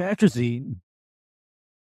too much atrazine.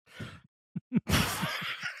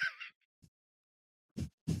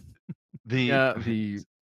 The I'm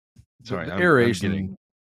aeration getting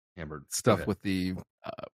hammered stuff with the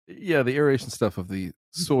the aeration stuff of the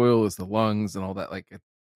soil is the lungs and all that. Like,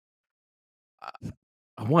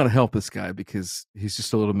 I want to help this guy because he's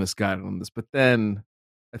just a little misguided on this. But then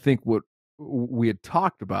I think what we had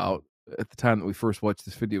talked about at the time that we first watched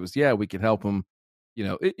this video was, we could help him.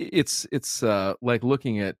 It's like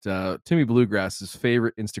looking at Timmy Bluegrass's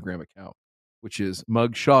favorite Instagram account, which is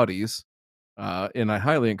Mug Shotties. And I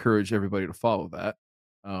highly encourage everybody to follow that.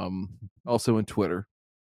 Also in Twitter.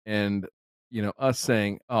 And, us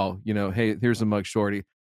saying, hey, here's a Mug Shorty.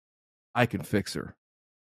 I can fix her.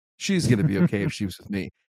 she's going to be okay if she was with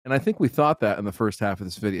me. And I think we thought that in the first half of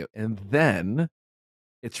this video. And then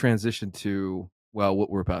it transitioned to, well,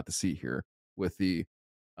 what we're about to see here with the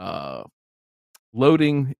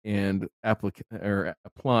loading and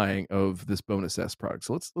applying of this bonus S product.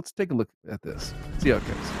 So let's take a look at this. See how it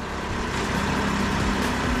goes.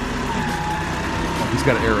 Oh, he's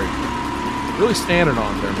got an aerate. Really standing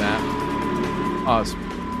on there, Matt. Awesome.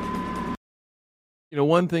 You know,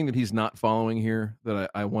 one thing that he's not following here that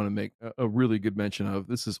I want to make a really good mention of,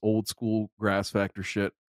 this is old school grass factor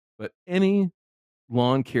shit, but any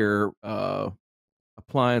lawn care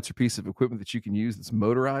appliance or piece of equipment that you can use that's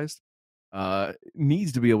motorized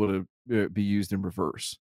needs to be able to be used in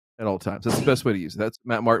reverse at all times. That's the best way to use it. That's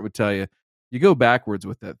Matt Martin would tell you. You go backwards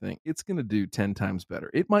with that thing, it's going to do 10 times better.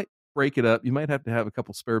 It might break it up. You might have to have a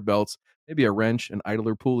couple spare belts, maybe a wrench, an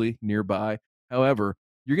idler pulley nearby. However,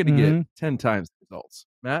 you're going to get 10 times the results.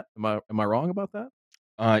 Matt, am I wrong about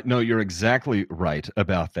that? No, you're exactly right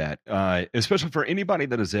about that. Especially for anybody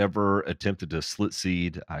that has ever attempted to slit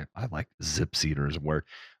seed. I like zip seeder as a word.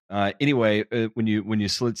 Anyway, when you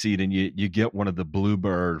slit seed and you get one of the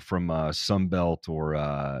Bluebird from Sunbelt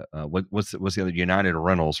or what's the other, United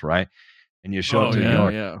Rentals, right? And you show up to the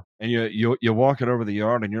yard, and you walk it over the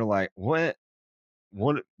yard, and you're like, what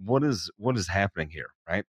is happening here,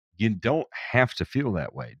 right? You don't have to feel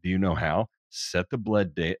that way. Do you know how? Set the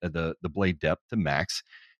blade depth to max,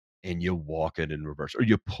 and you walk it in reverse, or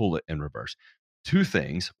you pull it in reverse. Two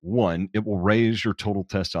things: one, it will raise your total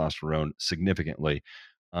testosterone significantly.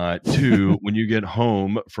 Two, when you get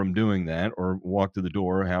home from doing that, or walk to the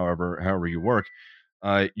door, however you work,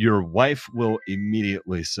 your wife will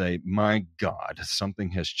immediately say, "My God,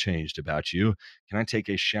 something has changed about you. Can I take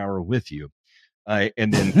a shower with you?"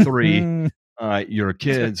 And then three, your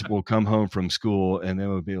kids will come home from school and they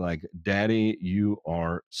will be like, "Daddy, you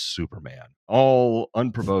are Superman," all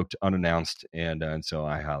unprovoked, unannounced. And so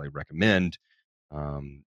I highly recommend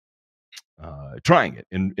trying it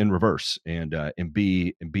in reverse and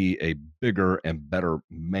be a bigger and better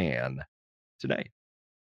man today.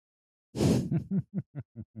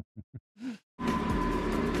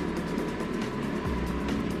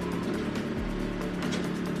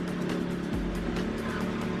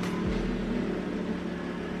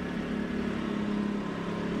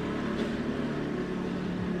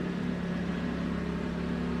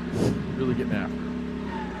 Really getting after it.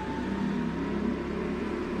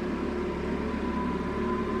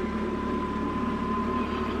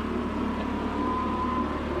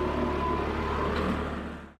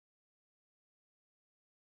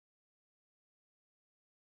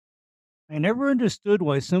 I never understood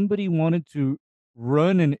why somebody wanted to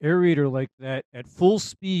run an aerator like that at full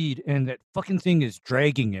speed and that fucking thing is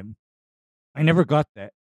dragging him. I never got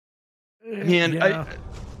that. And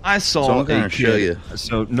I saw So I'm gonna show you.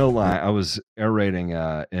 So no lie, I was aerating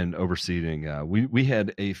and overseeding. We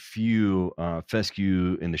had a few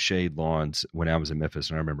fescue in the shade lawns when I was in Memphis,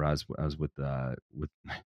 and I remember I was with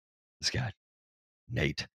this guy,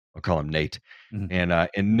 Nate. I'll call him Nate, and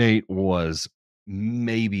Nate was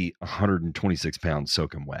maybe 126 pounds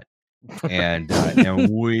soaking wet, and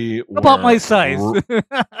we about my size.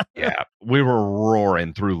 Yeah, we were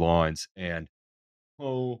roaring through lawns, and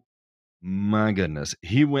oh my goodness,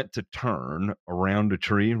 he went to turn around a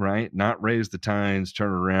tree, right? Not raise the tines,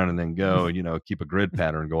 turn around, and then go, and keep a grid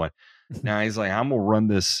pattern going. Now he's like, I'm gonna run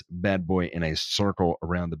this bad boy in a circle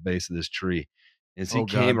around the base of this tree. As he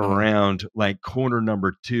came around like corner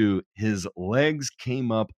number 2, his legs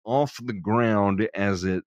came up off the ground as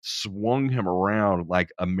it swung him around like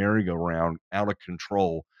a merry-go-round, out of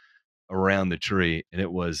control around the tree. And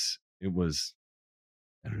it was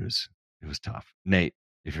tough. Nate,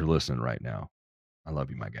 if you're listening right now, I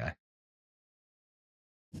love you, my guy.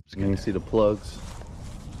 You can see the plugs.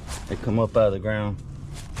 They come up out of the ground.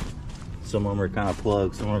 Some of them are kind of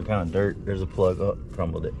plugs, some are kind of dirt. There's a plug up,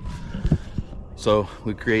 crumbled it. So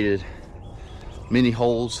we created mini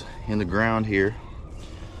holes in the ground here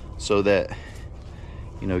so that,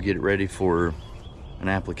 get it ready for an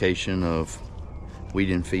application of weed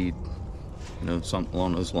and feed, something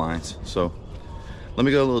along those lines. So let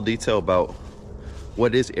me go a little detail about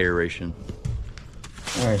what is aeration.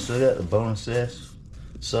 All right, so we got the bonus S,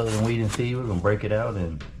 Southern Weed and Feed. We're gonna break it out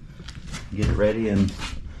and get it ready in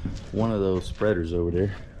one of those spreaders over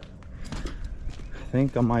there. I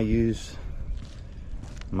think I might use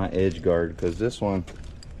my edge guard because this one,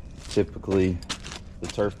 typically the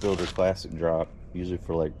Turf Builder Classic drop, usually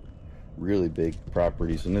for like really big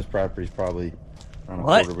properties, and this property is probably around a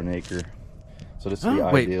quarter of an acre. So this would be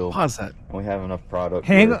ideal. Wait, pause that. And we have enough product.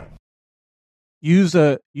 Hang on. Use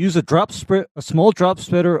a drop spread, a small drop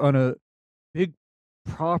spreader on a big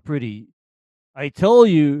property. I tell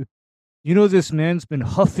you, this man's been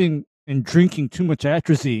huffing and drinking too much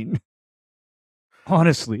atrazine.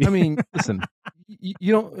 Honestly. I mean, listen,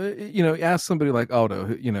 you don't, ask somebody like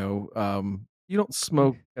Aldo, you don't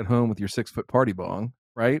smoke at home with your 6-foot party bong,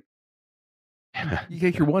 right? You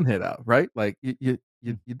take your one hit out, right? Like you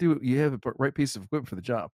have a right piece of equipment for the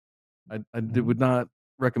job. I would not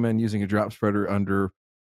recommend using a drop spreader under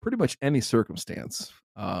pretty much any circumstance,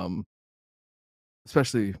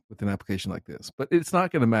 especially with an application like this. But it's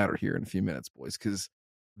not going to matter here in a few minutes, boys, because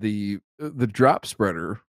the drop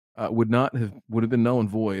spreader would have been null and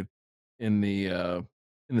void in the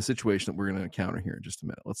situation that we're going to encounter here in just a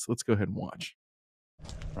minute. Let's go ahead and watch.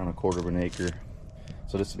 Around a quarter of an acre,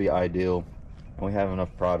 so this would be ideal, and we have enough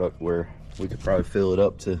product where we could probably fill it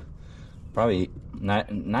up to probably not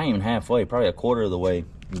even halfway, probably a quarter of the way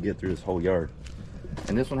and get through this whole yard.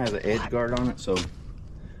 And this one has an edge guard on it, so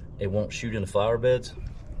it won't shoot in the flower beds.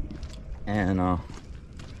 And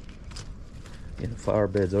the flower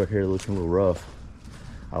beds over here looking a little rough.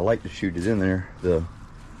 I like to shoot it in there, the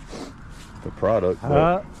product,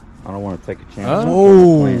 but I don't want to take a chance on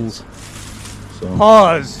plants. So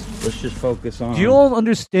Pause. let's just focus on. Do you all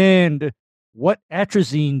understand what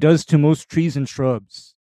atrazine does to most trees and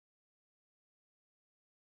shrubs?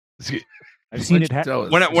 I've seen it happen.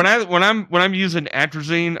 When I'm using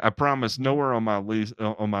atrazine, I promise nowhere on my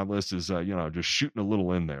list is just shooting a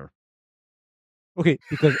little in there. Okay,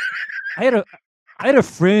 because I had a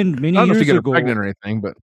friend many I don't know years if you get ago. pregnant or anything,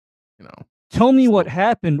 but Tell me what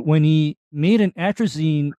happened when he made an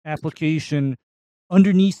atrazine application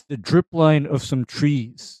underneath the drip line of some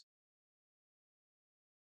trees.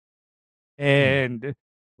 And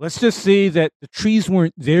let's just say that the trees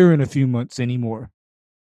weren't there in a few months anymore.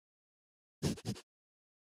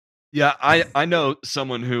 Yeah, I know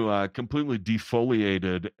someone who completely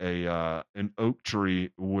defoliated an oak tree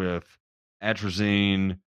with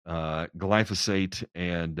atrazine, glyphosate,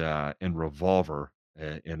 and revolver,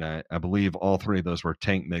 and I believe all three of those were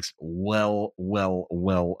tank mixed well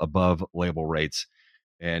above label rates,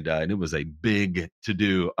 and it was a big to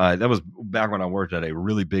do. That was back when I worked at a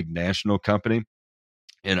really big national company,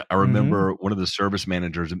 and I remember one of the service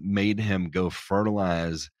managers made him go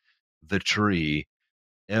fertilize the tree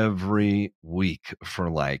every week for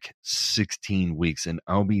like 16 weeks. And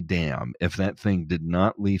I'll be damned if that thing did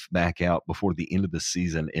not leaf back out before the end of the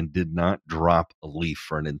season and did not drop a leaf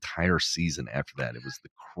for an entire season after that. It was the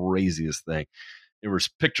craziest thing. There was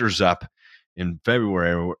pictures up in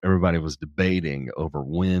February where everybody was debating over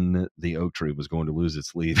when the oak tree was going to lose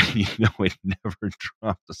its leaf. It never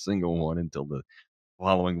dropped a single one until the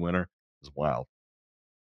following winter. It was wild.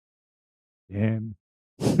 Damn.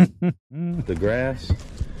 The grass,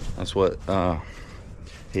 that's what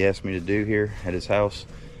he asked me to do here at his house.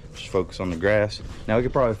 Just focus on the grass. Now we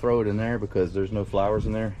could probably throw it in there because there's no flowers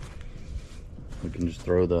in there. We can just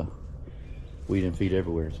throw the weed and feed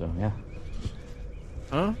everywhere. So yeah.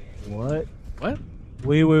 Huh? What? What?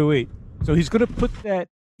 Wait. So he's gonna put that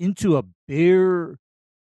into a bare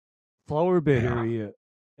flower bed area.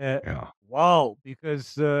 Yeah. Wow.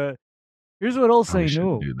 Because here's what else I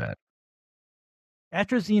know. Do that.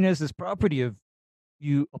 Atrazine has this property of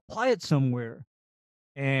you apply it somewhere,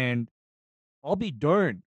 and I'll be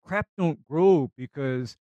darned, crap don't grow.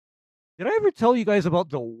 Because did I ever tell you guys about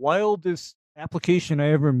the wildest application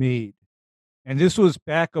I ever made? And this was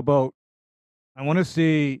back about, I want to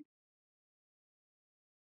say,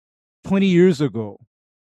 20 years ago.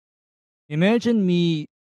 Imagine me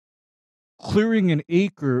clearing an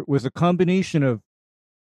acre with a combination of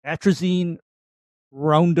atrazine,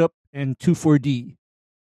 Roundup, and 2,4-D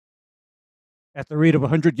at the rate of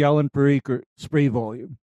 100 gallon per acre spray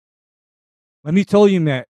volume. Let me tell you,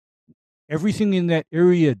 Matt, everything in that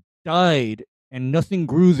area died and nothing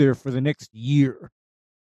grew there for the next year.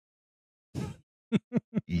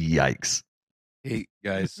 Yikes. Hey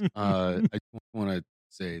guys, I want to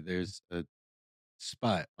say there's a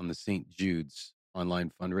spot on the St. Jude's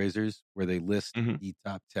online fundraisers where they list the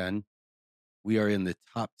top 10. We are in the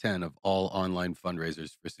top 10 of all online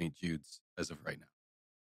fundraisers for St. Jude's as of right now.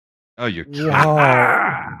 Oh, you're kidding.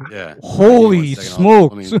 Wow. Yeah. Holy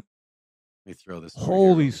smokes. Let me throw this.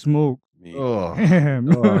 Holy smoke. Oh,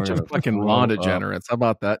 Bunch of fucking lawn degenerates. How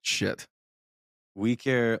about that shit? We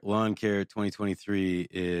Care Lawn Care 2023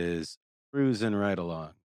 is cruising right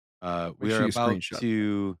along. We are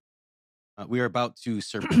about to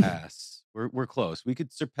surpass. We're close. We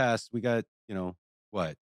could surpass. We got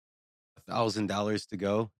what, $1,000 to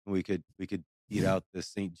go. We could eat out the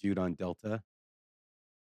St. Jude on Delta.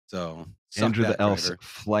 So Andrew the Elf's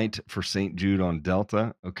flight for St. Jude on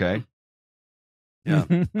Delta. Okay. Yeah.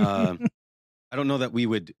 I don't know that we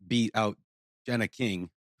would beat out Jenna King.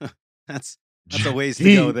 that's a ways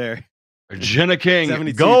to go there. Jenna King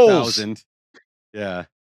 72,000. Yeah.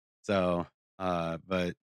 So,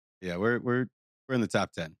 but yeah, we're in the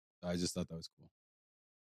top 10. So I just thought that was cool.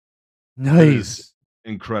 Nice.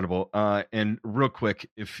 Incredible. And real quick,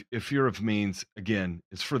 if you're of means, again,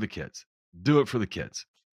 it's for the kids. Do it for the kids.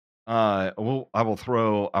 I will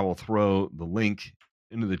throw the link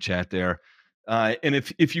into the chat there. And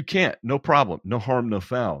if you can't, no problem, no harm, no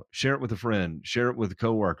foul. Share it with a friend, share it with a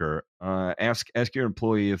coworker. Ask your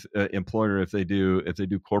employer if they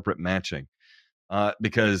do corporate matching.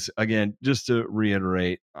 Because again, just to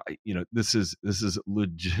reiterate, this is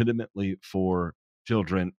legitimately for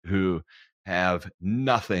children who have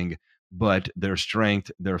nothing but their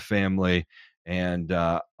strength, their family, and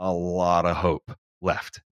a lot of hope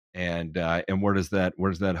left. And where does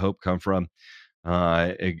that hope come from?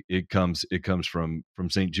 It comes from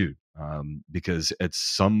St. Jude, because at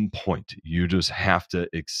some point you just have to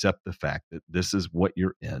accept the fact that this is what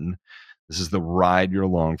you're in, this is the ride you're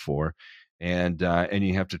along for, and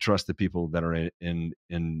you have to trust the people that are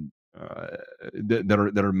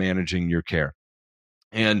that are managing your care.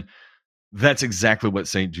 And that's exactly what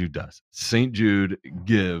St. Jude does. St. Jude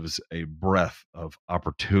gives a breath of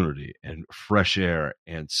opportunity and fresh air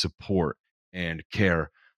and support and care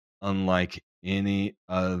unlike any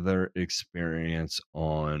other experience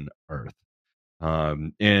on earth.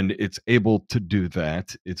 And it's able to do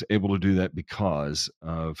that. It's able to do that because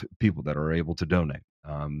of people that are able to donate.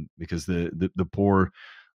 Because the poor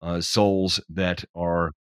souls that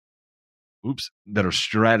are that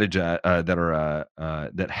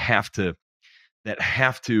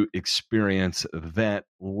have to experience that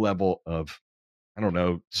level of, I don't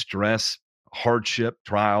know, stress, hardship,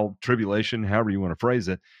 trial, tribulation, however you want to phrase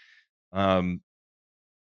it.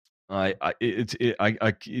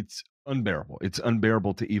 It's unbearable. It's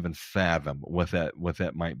unbearable to even fathom what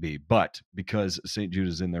that might be. But because St. Jude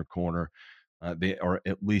is in their corner, they are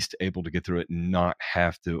at least able to get through it and not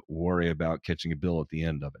have to worry about catching a bill at the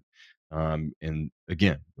end of it. And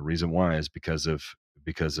again, the reason why is because of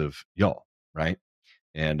y'all, right?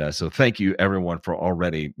 And so thank you everyone for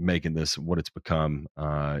already making this what it's become.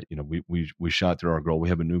 We shot through our goal. We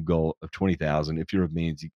have a new goal of 20,000. If you're of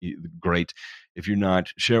means, great. If you're not,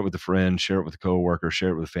 share it with a friend, share it with a coworker, share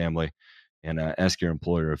it with a family, and ask your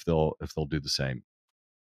employer if they'll do the same.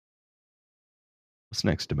 What's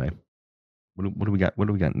next, Demay? What do we got? What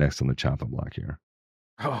do we got next on the chopping block here?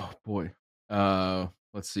 Oh boy.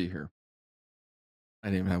 Let's see here. I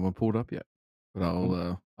didn't even have one pulled up yet, but I'll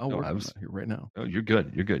work on that here right now. Oh, you're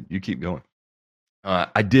good. You're good. You keep going.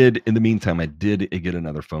 In the meantime, I did get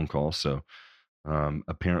another phone call. So,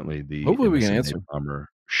 apparently hopefully we can answer. Bomber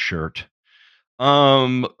shirt.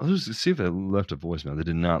 Let's see if they left a voicemail. They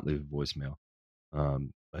did not leave a voicemail.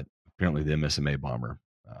 But apparently the MSMA bomber,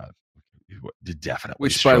 definitely,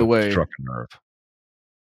 which by the way, struck a nerve,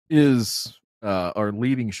 is our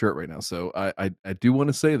leading shirt right now. So I do want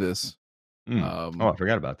to say this. I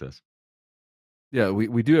forgot about this. Yeah,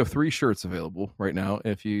 we do have 3 shirts available right now.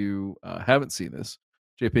 If you haven't seen this,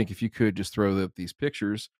 J Pink, if you could just throw up these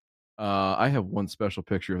pictures. I have one special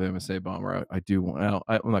picture of the MSA bomber. I do want.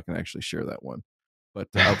 I'm not going to actually share that one, but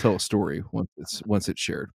I'll tell a story once it's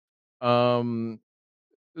shared. So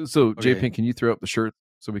okay. J Pink, can you throw up the shirt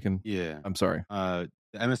so we can? Yeah. I'm sorry. The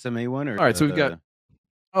MSMA one, or all right. So we've got.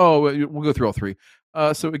 Oh, we'll go through all 3.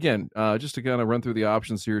 So again, just to kind of run through the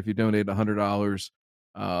options here, if you donate $100,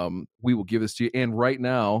 we will give this to you. And right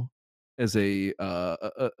now, as a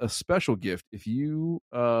special gift, if you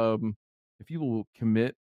will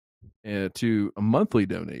commit to a monthly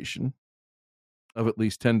donation of at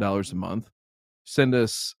least $10 a month, send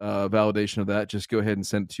us validation of that. Just go ahead and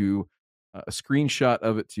send it to a screenshot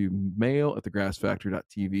of it to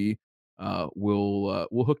mail@thegrassfactory.tv.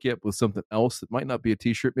 We'll hook you up with something else that might not be a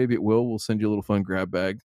t-shirt. Maybe it will. We'll send you a little fun grab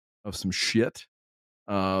bag of some shit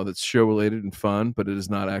that's show related and fun, but it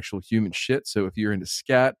is not actual human shit. So if you're into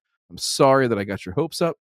scat, I'm sorry that I got your hopes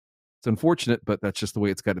up. It's unfortunate, but that's just the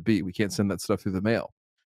way it's got to be. We can't send that stuff through the mail.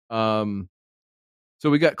 So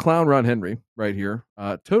we got Clown Ron Henry right here,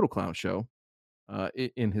 Total Clown Show.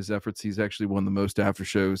 In his efforts, he's actually won the most after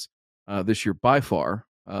shows this year by far,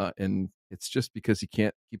 and it's just because he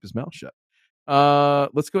can't keep his mouth shut.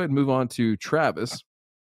 Let's go ahead and move on to Travis.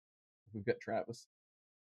 We've got Travis.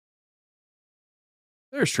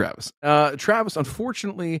 There's Travis. Travis,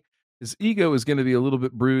 unfortunately, his ego is going to be a little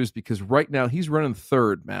bit bruised because right now he's running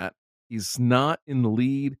third, Matt. He's not in the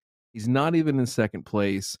lead. He's not even in second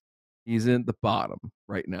place. He's in the bottom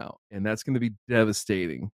right now, and that's going to be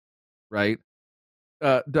devastating, right?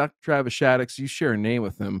 Dr. Travis Shaddix, you share a name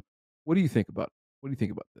with him. What do you think about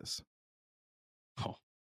this? Oh,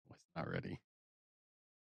 I was not ready.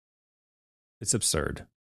 It's absurd.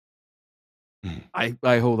 I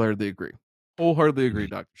wholeheartedly agree.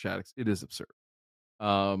 Dr. Shaddix. It is absurd.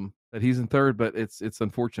 That he's in third, but it's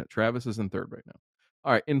unfortunate. Travis is in third right now.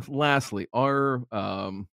 All right, and lastly, our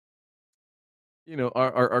our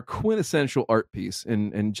quintessential art piece,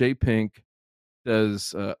 and J Pink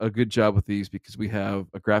does a good job with these because we have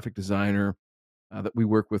a graphic designer that we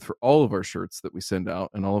work with for all of our shirts that we send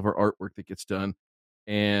out and all of our artwork that gets done.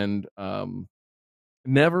 And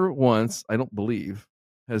never once, I don't believe,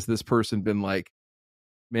 has this person been like,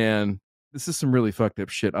 man, this is some really fucked up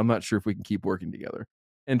shit. I'm not sure if we can keep working together.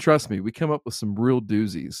 And trust me, we come up with some real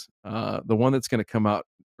doozies. The one that's going to come out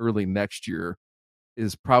early next year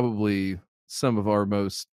is probably some of our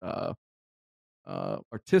most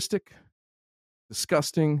artistic,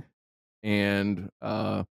 disgusting, and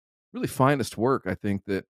really finest work, I think,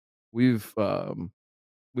 that we've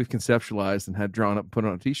conceptualized and had drawn up and put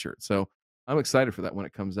on a t-shirt. So I'm excited for that when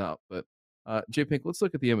it comes out. But J Pink, let's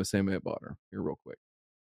look at the MSMA banner here real quick.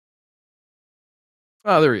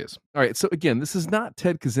 Oh, there he is. All right. So again, this is not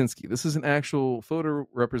Ted Kaczynski. This is an actual photo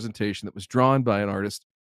representation that was drawn by an artist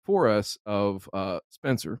for us of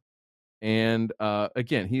Spencer. And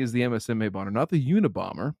again, he is the MSMA bomber, not the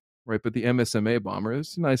Unabomber, right? But the MSMA bomber.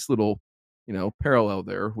 It's a nice little, parallel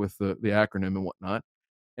there with the acronym and whatnot.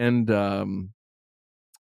 And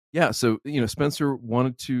yeah, so Spencer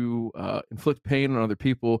wanted to inflict pain on other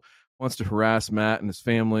people, wants to harass Matt and his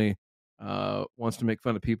family, wants to make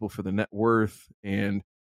fun of people for the net worth, and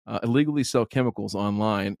illegally sell chemicals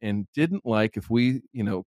online, and didn't like if we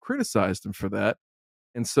criticized him for that.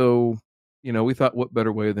 And so we thought, what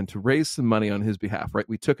better way than to raise some money on his behalf, right?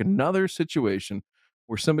 We took another situation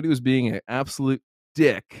where somebody was being an absolute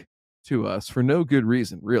dick to us for no good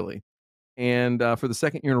reason, really. And for the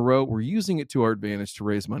second year in a row, we're using it to our advantage to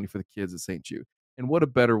raise money for the kids at St. Jude. And what a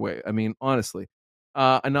better way. I mean, honestly.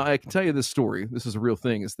 And I can tell you this story. This is a real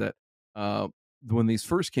thing, is that when these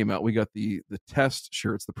first came out, we got the test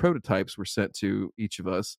shirts. The prototypes were sent to each of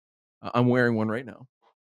us. I'm wearing one right now,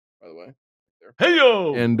 by the way. Hey,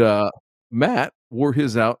 yo! And Matt wore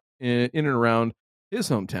his out in and around his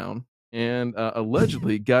hometown, and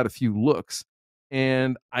allegedly got a few looks.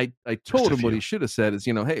 And I told him what he should have said is,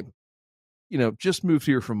 hey, just moved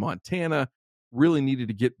here from Montana, really needed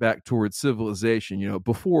to get back towards civilization,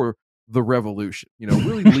 before the revolution,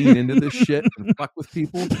 really lean into this shit and fuck with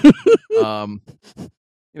people. I'm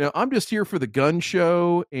just here for the gun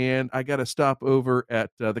show, and I got to stop over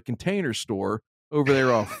at the Container Store over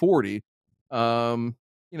there off 40.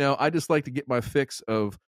 I just like to get my fix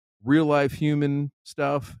of real life human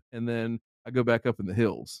stuff, and then I go back up in the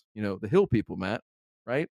hills, the hill people, Matt,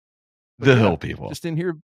 right? But hill people. Just in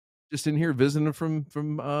here visiting from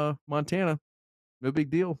Montana. No big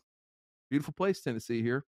deal. Beautiful place, Tennessee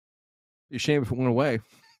here. Be a shame if it went away.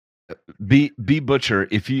 B Butcher,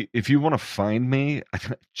 if you want to find me,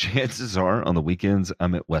 chances are on the weekends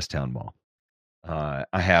I'm at Westtown Mall.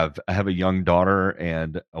 I have a young daughter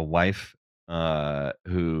and a wife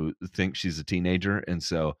who thinks she's a teenager, and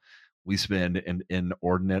so we spend an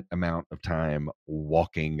inordinate amount of time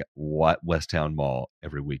walking Westtown Mall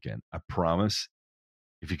every weekend. I promise.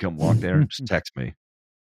 If you come walk there, just text me.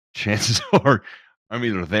 Chances are I'm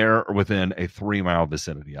either there or within a 3-mile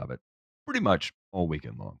vicinity of it, pretty much all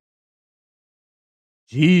weekend long.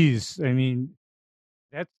 Jeez, I mean,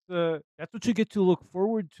 that's what you get to look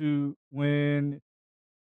forward to when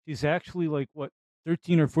he's actually like, what,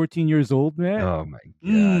 13 or 14 years old, man. Oh my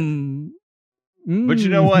god! But you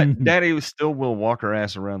know what? Daddy still will walk her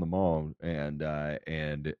ass around the mall,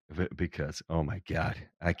 and because oh my god,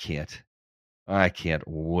 I can't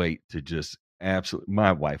wait to just absolutely.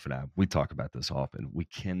 My wife and I, we talk about this often. We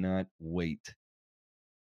cannot wait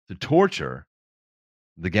to torture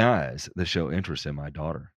the guys that show interest in my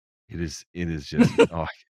daughter. It is just oh,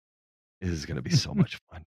 it is going to be so much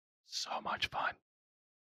fun. So much fun.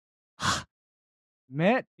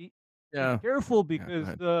 Matt, be careful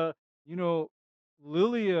because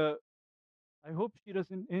Lilia, I hope she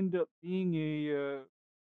doesn't end up being a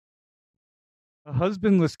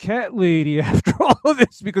husbandless cat lady after all of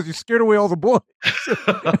this because you scared away all the boys.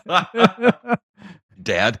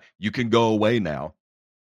 Dad, you can go away now.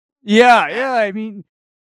 Yeah. I mean,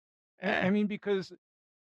 because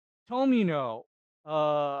tell me now,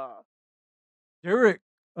 Derek,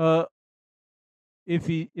 if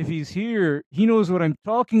he's here, he knows what I'm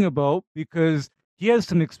talking about because he has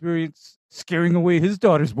some experience scaring away his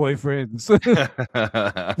daughter's boyfriends.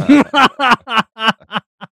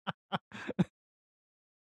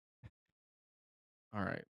 All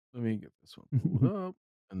right, let me get this one pulled up,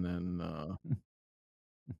 and then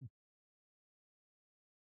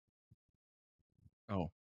Oh,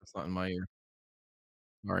 that's not in my ear.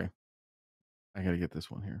 Sorry. I gotta get this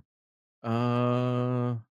one here.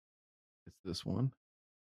 It's this one.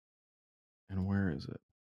 And where is it?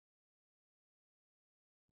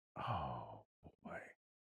 Oh boy.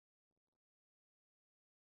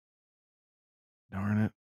 Darn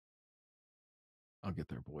it. I'll get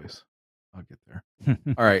there, boys. I'll get there.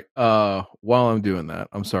 All right. While I'm doing that,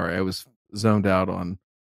 I'm sorry. I was zoned out on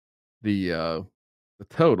the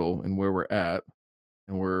total and where we're at,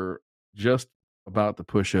 and we're just about to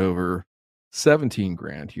push over 17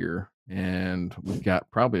 grand here, and we've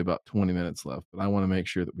got probably about 20 minutes left, but I want to make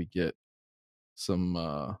sure that we get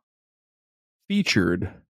some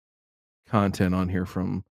featured content on here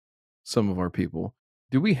from some of our people.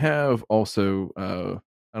 Do we have also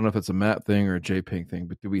I don't know if it's a Matt thing or a JPEG thing,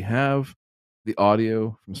 but do we have the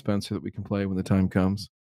audio from Spencer that we can play when the time comes,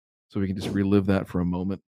 so we can just relive that for a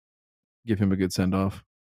moment, give him a good send off?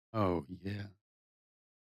 Oh yeah,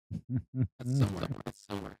 that's somewhere. That's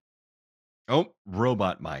somewhere. Oh,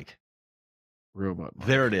 robot Mike. Robot Mike.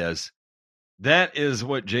 There it is. That is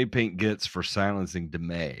what J Pink gets for silencing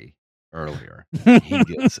DeMay earlier. He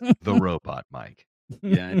gets the robot Mike.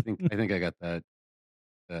 Yeah, I think I got that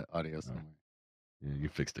audio somewhere. Yeah, you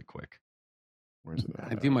fixed it quick. Where's it?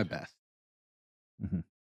 I do my best. Mhm.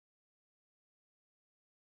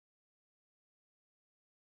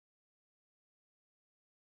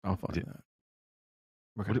 I'll find that.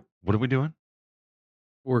 Okay. What are we doing?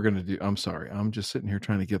 We're gonna do. I'm sorry. I'm just sitting here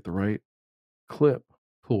trying to get the right clip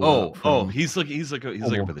pulled. He's looking for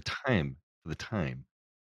the time.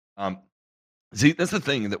 See, that's the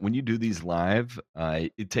thing, that when you do these live,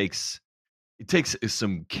 it takes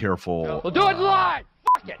some careful. We'll do it live.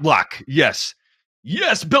 Fuck it. Luck. Yes,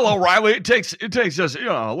 Bill O'Reilly. It takes just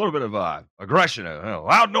a little bit of aggression,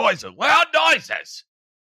 loud noises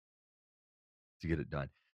to get it done.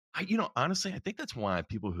 Honestly, I think that's why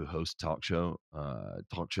people who host talk shows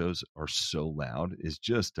are so loud, is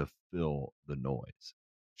just to fill the noise.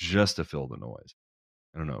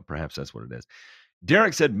 I don't know. Perhaps that's what it is.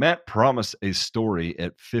 Derek said Matt promised a story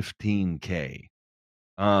at 15K.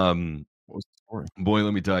 What was the story? Boy,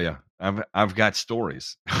 let me tell you, I've got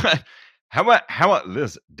stories. How about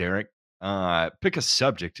this, Derek? Pick a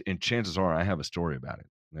subject, and chances are I have a story about it.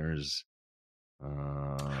 There's.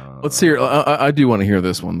 Let's hear. I do want to hear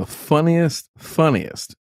this one. The funniest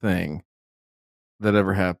thing that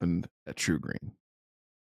ever happened at True Green.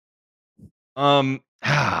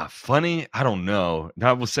 Funny. I don't know.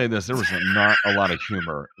 I will say this: there was not a lot of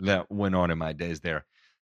humor that went on in my days there.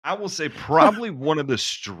 I will say probably one of the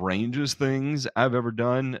strangest things I've ever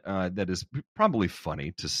done. That is probably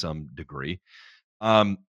funny to some degree.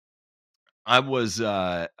 I was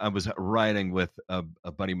riding with a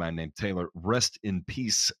buddy of mine named Taylor. Rest in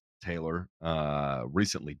peace, Taylor.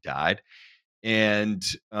 Recently died, and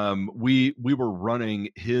we were running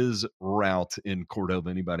his route in Cordova.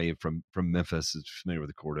 Anybody from Memphis is familiar with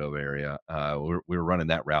the Cordova area. We were running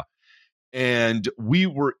that route, and we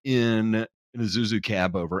were in a Isuzu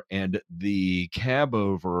cab over, and the cab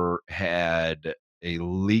over had a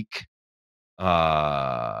leak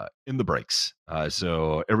in the brakes.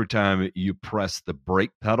 So every time you press the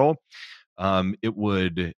brake pedal, it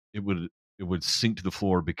would sink to the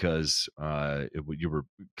floor because you were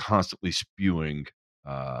constantly spewing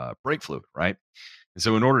brake fluid, right? And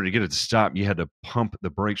so in order to get it to stop, you had to pump the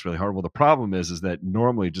brakes really hard. Well, the problem is that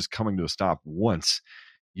normally just coming to a stop once,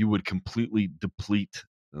 you would completely deplete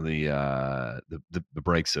the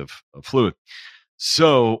brakes of fluid.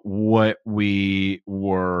 So what we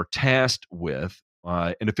were tasked with,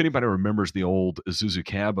 and if anybody remembers the old Isuzu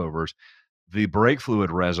cab overs, the brake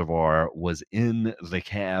fluid reservoir was in the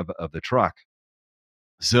cab of the truck.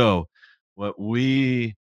 So what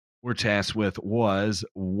we were tasked with was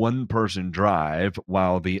one person drive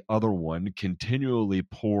while the other one continually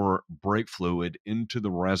pour brake fluid into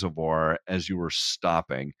the reservoir as you were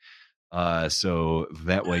stopping. So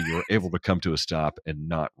that way you were able to come to a stop and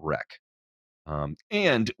not wreck.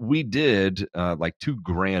 And we did like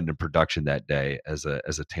 $2,000 in production that day as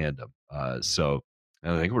a tandem. So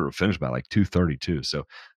I think we were finished by like 2:32. So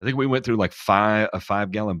I think we went through like a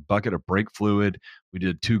 5-gallon bucket of brake fluid. We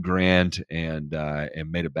did $2,000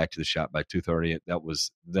 and made it back to the shop by 2:30. That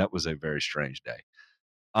was a very strange day.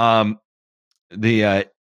 The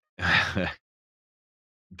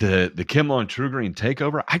the Kimlaw and True Green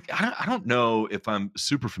takeover. I don't know if I'm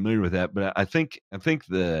super familiar with that, but I think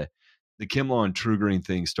the Kimlaw and True Green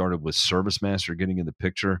thing started with Service Master getting in the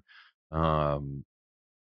picture. I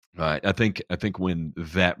think when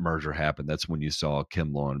that merger happened, that's when you saw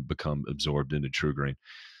Kimlaw become absorbed into True Green.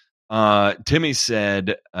 Timmy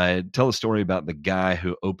said, tell a story about the guy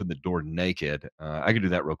who opened the door naked. I can do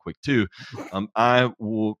that real quick too.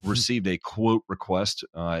 Received a quote request,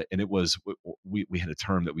 and it was we had a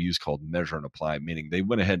term that we used called measure and apply, meaning they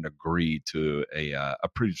went ahead and agreed to a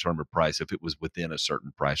predetermined price if it was within a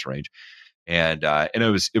certain price range, and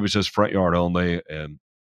it was just front yard only, and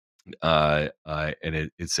it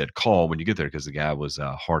said call when you get there because the guy was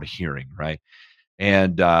hard of hearing, right?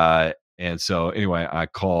 And so anyway, I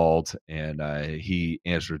called and he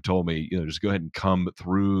answered, told me, just go ahead and come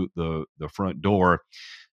through the front door,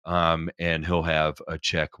 and he'll have a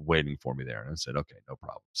check waiting for me there. And I said, okay, no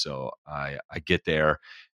problem. So I get there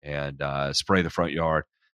and spray the front yard.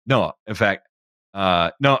 No, in fact,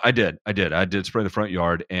 no, I did spray the front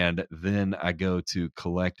yard, and then I go to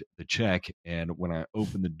collect the check. And when I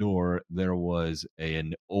opened the door, there was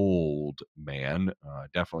an old man,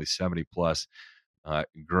 definitely 70 plus,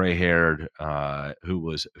 gray-haired, who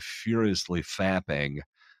was furiously fapping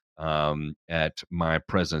at my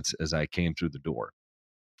presence as I came through the door.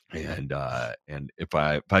 And if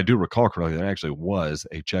I do recall correctly, there actually was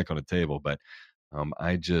a check on the table, but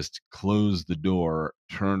I just closed the door,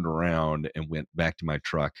 turned around, and went back to my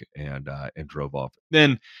truck and drove off.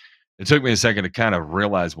 Then it took me a second to kind of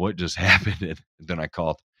realize what just happened, and then I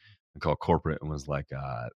called corporate and was like,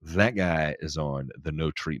 that guy is on the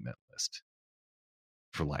no treatment list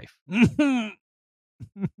for life.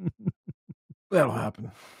 That'll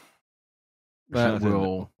happen. That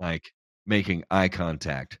will, like making eye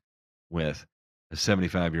contact with a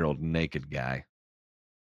 75-year-old naked guy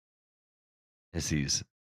as he's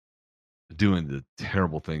doing the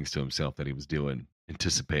terrible things to himself that he was doing,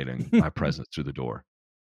 anticipating my presence through the door.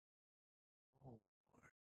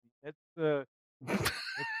 That's that's scary.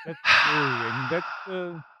 I mean, that's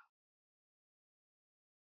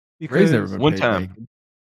Ray's never because been One paid time, naked.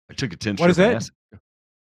 I took a 10 What is strip of that? acid.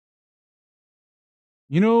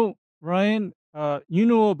 Ryan, you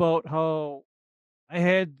know about how I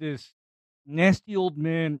had this nasty old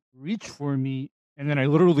man reach for me, and then I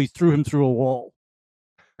literally threw him through a wall.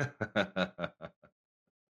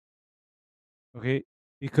 Okay,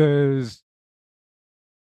 because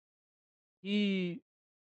he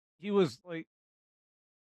was like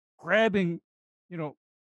grabbing,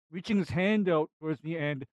 reaching his hand out towards me,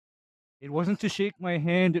 and it wasn't to shake my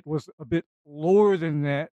hand; it was a bit lower than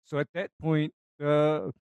that. So at that point,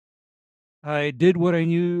 I did what I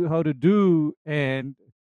knew how to do, and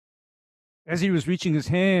as he was reaching his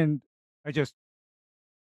hand, I just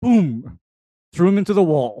boom threw him into the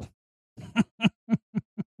wall. I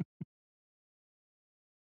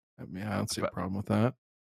mean, I don't see a problem with that.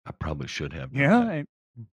 I probably should have done Yeah, that,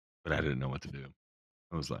 but I didn't know what to do.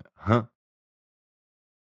 I was like, huh?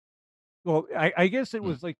 well, I guess it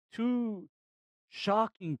was like too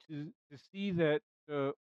shocking to see that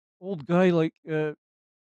old guy like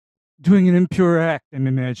doing an impure act. I'm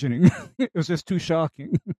imagining it was just too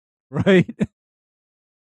shocking, right?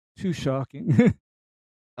 Too shocking.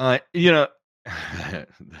 The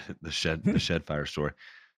shed fire story.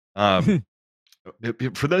 For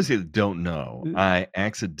those of you that don't know, I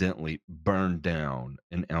accidentally burned down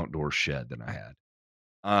an outdoor shed that I had.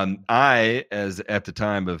 I, as at the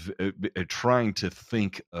time of trying to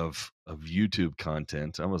think of YouTube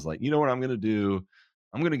content, I was like, you know what I'm going to do?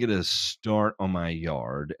 I'm going to get a start on my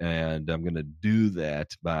yard, and I'm going to do that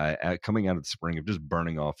by coming out of the spring of just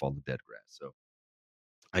burning off all the dead grass. So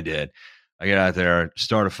I did. I get out there,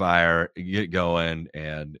 start a fire, get going,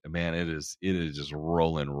 and man, it is just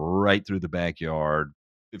rolling right through the backyard.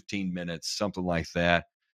 15 minutes, something like that.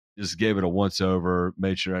 Just gave it a once over,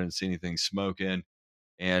 made sure I didn't see anything smoking,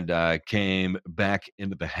 and came back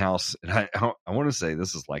into the house. And I want to say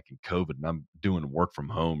this is like in COVID, and I'm doing work from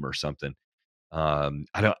home or something. I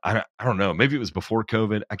don't know. Maybe it was before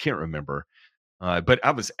COVID. I can't remember. But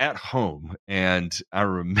I was at home, and I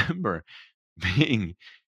remember being.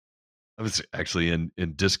 I was actually in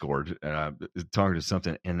Discord talking to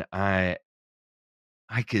something, and I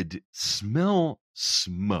could smell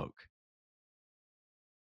smoke,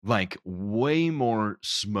 like way more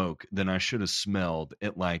smoke than I should have smelled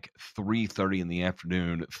at like 3:30 in the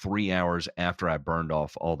afternoon, 3 hours after I burned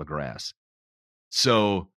off all the grass.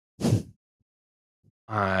 So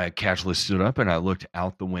I casually stood up and I looked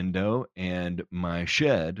out the window, and my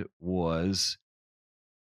shed was.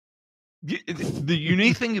 The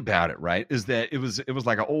unique thing about it, right, is that it was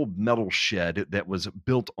like an old metal shed that was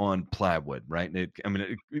built on plywood, right? And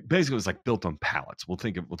it basically was like built on pallets. We'll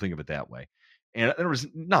think of it that way. And there was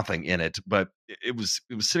nothing in it, but it was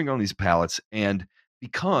sitting on these pallets. And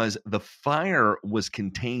because the fire was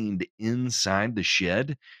contained inside the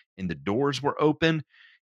shed and the doors were open,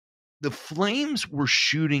 the flames were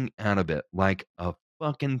shooting out of it like a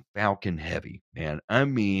fucking Falcon Heavy, man. I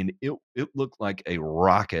mean, it looked like a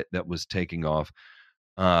rocket that was taking off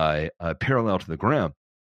parallel to the ground.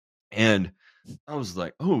 And I was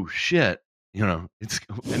like, oh shit, it's,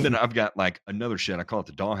 and then I've got like another shed. I call it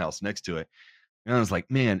the dollhouse next to it. And I was like,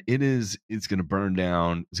 man, it's going to burn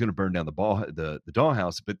down. It's going to burn down the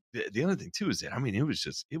dollhouse. But the other thing too is that, I mean, it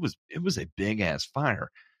was a big ass fire.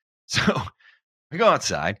 So I go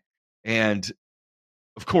outside, and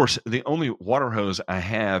of course, the only water hose I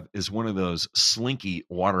have is one of those slinky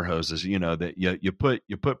water hoses, that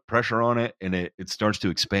you put pressure on it and it starts to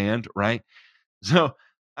expand, right? So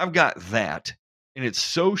I've got that, and it's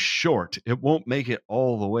so short, it won't make it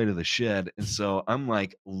all the way to the shed. And so I'm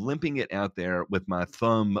like limping it out there with my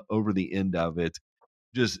thumb over the end of it,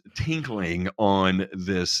 just tinkling on a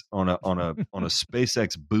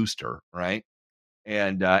SpaceX booster, right?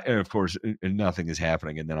 And of course, nothing is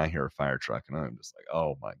happening. And then I hear a fire truck, and I'm just like,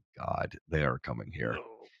 oh my God, they are coming here.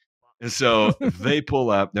 And so they pull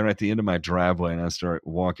up, they're at the end of my driveway, and I start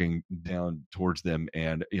walking down towards them.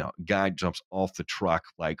 And, guy jumps off the truck,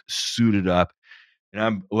 like suited up. And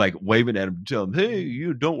I'm like waving at him to tell him, hey,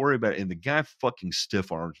 you don't worry about it. And the guy fucking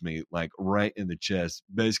stiff arms me like right in the chest,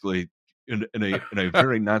 basically in a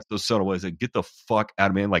very not so subtle way. Like, get the fuck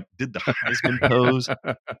out of me. And like did the Heisman pose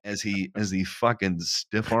as he fucking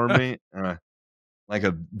stiff armed me, like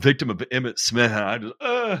a victim of Emmett Smith. And I just,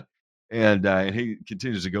 and he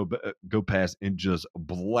continues to go past and just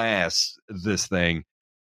blasts this thing.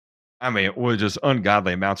 I mean, it was just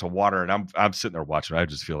ungodly amounts of water, and I'm sitting there watching. I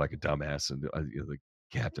just feel like a dumbass, and the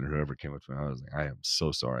captain or whoever came up to me, I was like, I am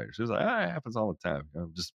so sorry. She was like, it happens all the time.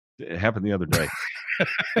 It happened the other day.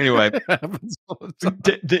 Anyway, I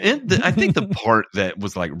think the part that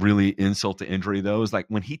was like really insult to injury though is like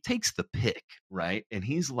when he takes the pick, right, and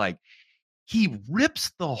he's like, he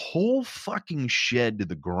rips the whole fucking shed to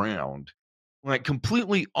the ground, like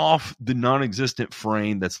completely off the non-existent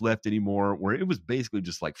frame that's left anymore, where it was basically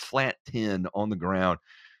just like flat tin on the ground,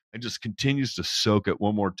 and just continues to soak it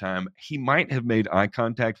one more time. He might have made eye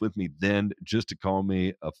contact with me then just to call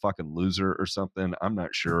me a fucking loser or something. I'm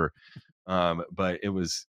not sure. But it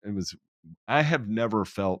was, I have never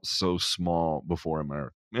felt so small before in my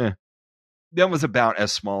life. That was about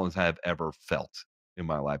as small as I've ever felt in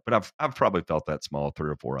my life. But I've probably felt that small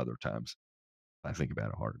 3 or 4 other times. I think about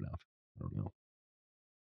it hard enough. I don't know.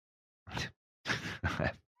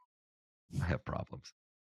 I have problems.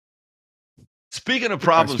 Speaking of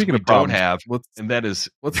problems we don't have, and that is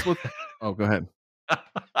let's look. Oh, go ahead.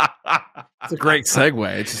 It's a great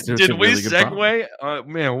segue. Did we really segue?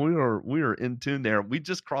 Man, we are in tune there. We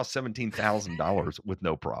just crossed $17,000 with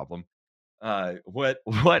no problem. What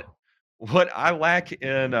I lack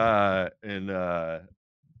in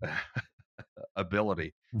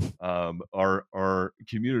ability, our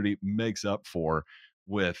community makes up for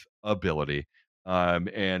with ability,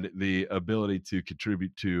 and the ability to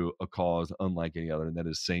contribute to a cause unlike any other, and that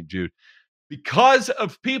is St. Jude. Because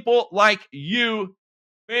of people like you,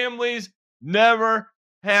 families never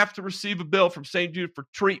have to receive a bill from St. Jude for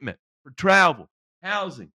treatment, for travel,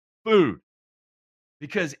 housing, food.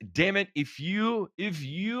 Because damn it, if you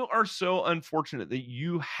are so unfortunate that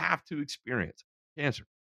you have to experience cancer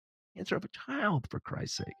of a child, for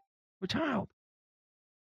Christ's sake, a child.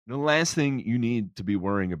 The last thing you need to be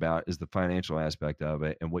worrying about is the financial aspect of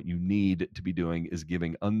it. And what you need to be doing is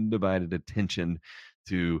giving undivided attention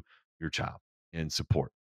to your child and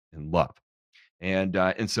support and love. And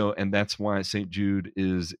that's why St. Jude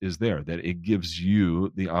is there, that it gives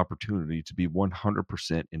you the opportunity to be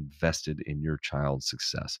 100% invested in your child's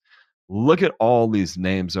success. Look at all these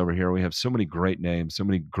names over here. We have so many great names, so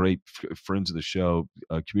many great friends of the show,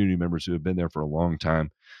 community members who have been there for a long time.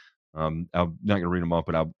 I'm not going to read them off,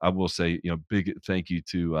 but I will say, big thank you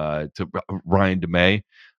to Ryan DeMay,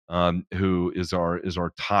 who is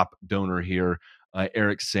our top donor here.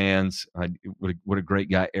 Eric Sands, what a great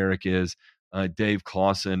guy Eric is. Dave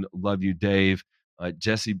Clausen, love you, Dave.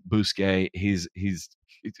 Jesse Bousquet, he's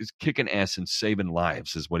kicking ass and saving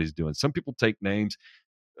lives is what he's doing. Some people take names.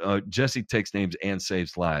 Jesse takes names and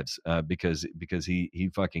saves lives because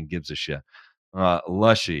he fucking gives a shit.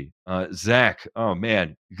 Lushy, Zach. Oh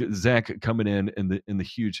man, Zach coming in the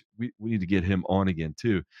huge. We need to get him on again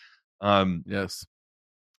too. Yes.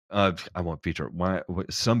 I want feature.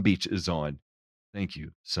 Some Beach is on. Thank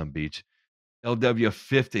you, Some Beach.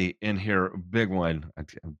 LW50 in here, big one. I'm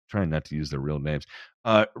trying not to use their real names.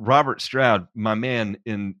 Robert Stroud, my man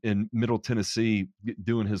in Middle Tennessee,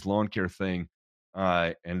 doing his lawn care thing.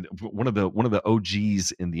 And one of the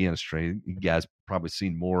OGs in the industry. You guys probably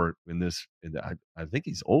seen more in this. I think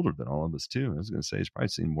he's older than all of us too. I was going to say he's probably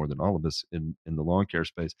seen more than all of us in the lawn care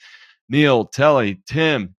space. Neil, Telly,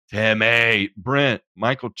 Timmy, Brent,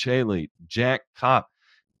 Michael Chaley, Jack Kopp,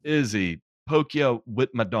 Izzy, Pokio with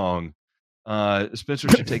my dong. Spencer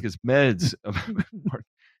should take his meds. Mark,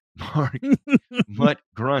 Mutt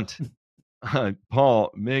Grunt,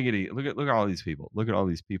 Paul, Miggity. Look at all these people. Look at all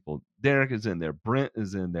these people. Derek is in there. Brent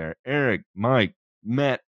is in there. Eric, Mike,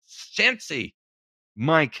 Matt, Shancy,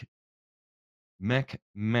 Mike,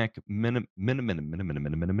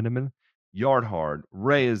 Yard Hard.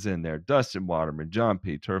 Ray is in there. Dustin Waterman, John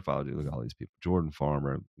P. Turfology. Look at all these people. Jordan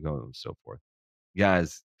Farmer, and so forth.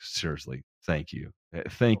 Guys, seriously, thank you.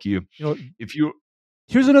 Thank you. If you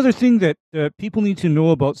Here's another thing that people need to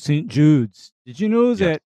know about St. Jude's. Did you know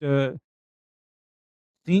that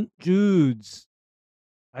St. Jude's,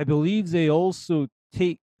 I believe they also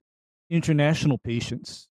take international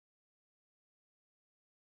patients?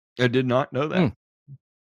 I did not know that.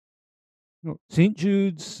 No, St.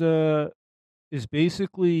 Jude's is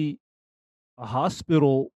basically a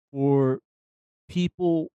hospital for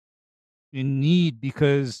people in need,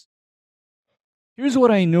 because here's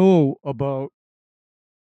what I know about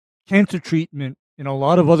cancer treatment in a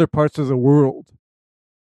lot of other parts of the world.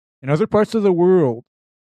 In other parts of the world,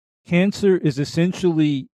 cancer is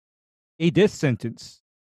essentially a death sentence.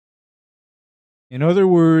 In other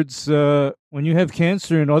words, when you have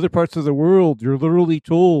cancer in other parts of the world, you're literally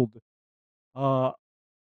told,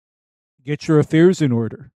 get your affairs in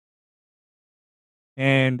order.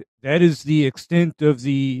 And that is the extent of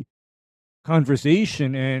the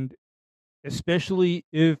conversation, and especially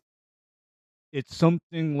if it's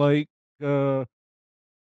something like,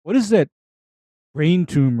 what is that brain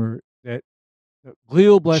tumor, that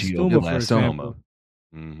glioblastoma, for example?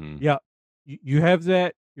 Mm-hmm. Yeah, you have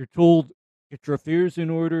that. You're told, get your affairs in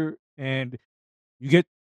order, and your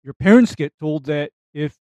parents get told that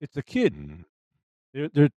if it's a kid,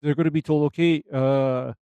 they're going to be told, okay,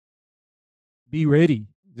 be ready.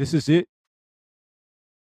 This is it.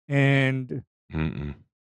 And and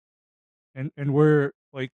where,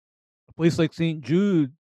 like, a place like St.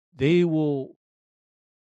 Jude, they will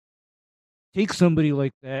take somebody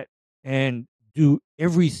like that and do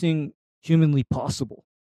everything humanly possible.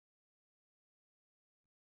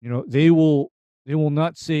 They will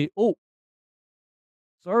not say, "Oh,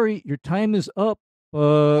 sorry, your time is up."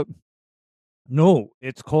 No,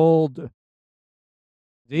 it's called.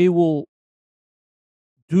 They will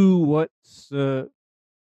do what's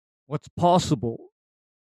possible,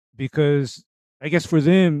 because I guess for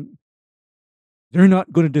them, they're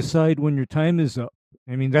not going to decide when your time is up.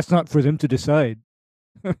 I mean, that's not for them to decide.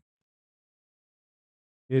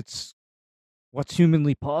 It's what's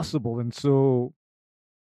humanly possible. And so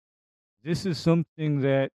this is something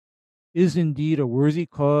that is indeed a worthy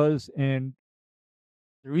cause. And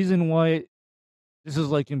the reason why this is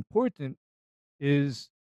important is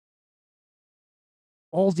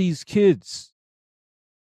all these kids.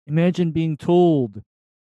 Imagine being told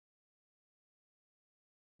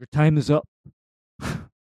your time is up.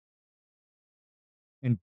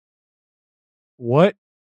 And what?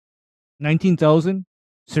 19,000?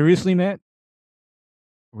 Seriously, Matt?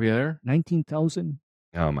 Are we there? 19,000?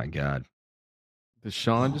 Oh my God! Did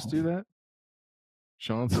Sean just do that?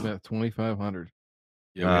 Sean's about 2,500.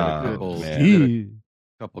 Yeah, we had a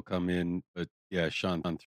couple come in, but yeah, Sean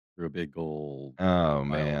threw a big goal. Oh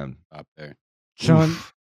man, up there, Sean.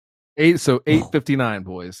 $859,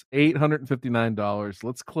 boys. $859.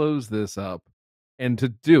 Let's close this up, and to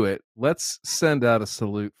do it, let's send out a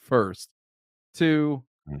salute first to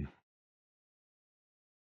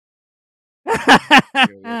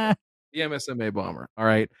the MSMA bomber. All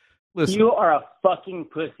right, listen. You are a fucking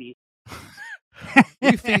pussy.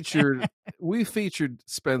 we featured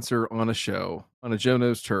Spencer on a show on a Joe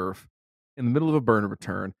Knows Turf in the middle of a burner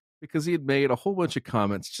return because he had made a whole bunch of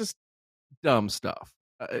comments, just dumb stuff,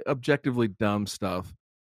 objectively dumb stuff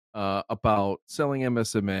about selling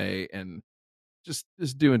MSMA and just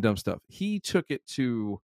doing dumb stuff. He took it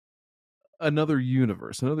to another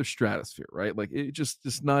universe, another stratosphere, right? Like it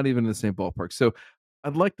just not even in the same ballpark. So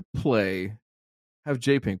I'd like to have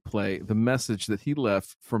J-Pink play the message that he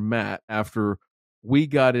left for Matt after we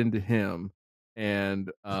got into him.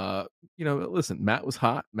 And, listen, Matt was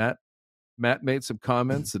hot. Matt made some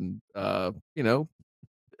comments and,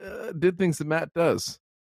 did things that Matt does.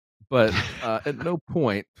 But at no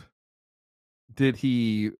point did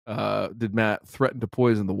Matt threaten to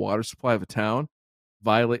poison the water supply of a town,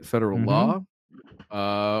 violate federal law,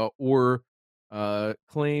 or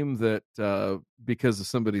claim that because of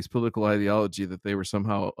somebody's political ideology that they were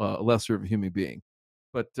somehow lesser of a human being.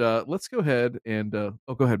 But let's go ahead and go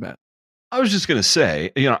ahead, Matt. I was just going to say,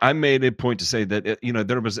 I made a point to say that,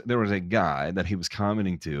 there was a guy that he was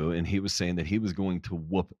commenting to, and he was saying that he was going to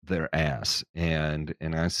whoop their ass. And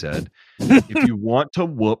I said, if you want to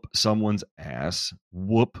whoop someone's ass,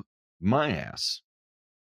 whoop my ass.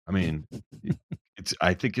 I mean,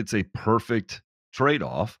 I think it's a perfect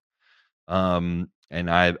trade-off. And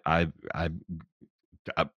I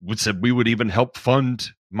would say we would even help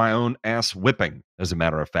fund my own ass whipping, as a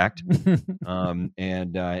matter of fact.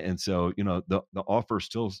 And so, the offer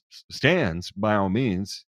still stands by all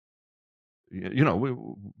means.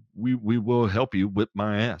 We will help you whip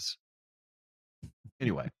my ass.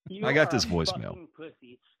 Anyway, I got this voicemail.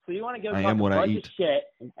 Pussy. So you want to go I talk am a what I bunch eat. of shit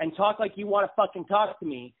and talk like you want to fucking talk to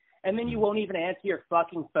me, and then you won't even answer your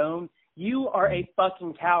fucking phone. You are a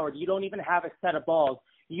fucking coward. You don't even have a set of balls.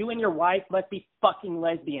 You and your wife must be fucking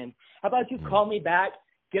lesbians. How about you call me back,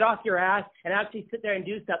 get off your ass, and actually sit there and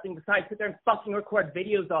do something besides sit there and fucking record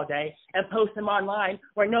videos all day and post them online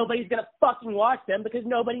where nobody's going to fucking watch them because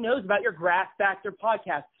nobody knows about your Grass Factor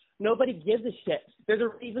podcast. Nobody gives a shit. There's a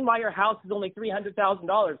reason why your house is only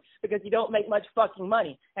 $300,000 because you don't make much fucking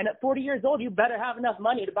money. And at 40 years old, you better have enough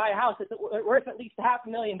money to buy a house that's worth at least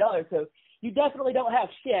 $500,000. So you definitely don't have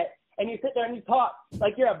shit. And you sit there and you talk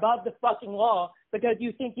like you're above the fucking law because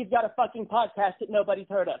you think you've got a fucking podcast that nobody's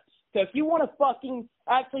heard of. So if you want to fucking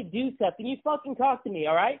actually do something, you fucking talk to me,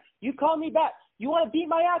 all right? You call me back. You want to beat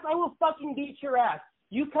my ass? I will fucking beat your ass.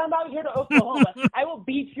 You come out here to Oklahoma, I will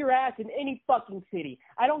beat your ass in any fucking city.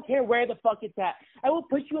 I don't care where the fuck it's at. I will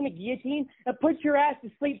put you in the guillotine and put your ass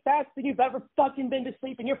to sleep faster than you've ever fucking been to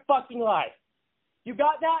sleep in your fucking life. You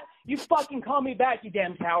got that? You fucking call me back, you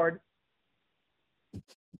damn coward.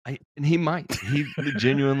 And he might. He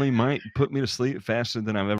genuinely might put me to sleep faster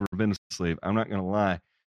than I've ever been to sleep. I'm not going to lie.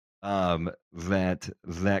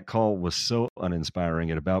 That call was so uninspiring.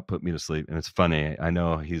 It about put me to sleep, and it's funny. I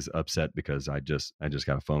know he's upset because I just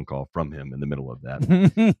got a phone call from him in the middle of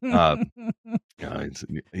that.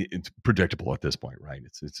 It's predictable at this point, right?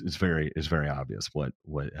 It's very obvious what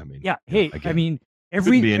I mean. Yeah. Hey, again, I mean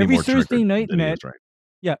every Thursday night, Matt. Right.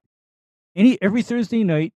 Yeah. Every Thursday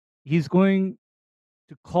night, he's going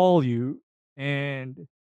to call you, and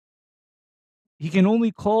he can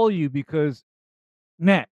only call you because,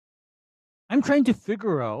 Matt, I'm trying to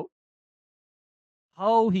figure out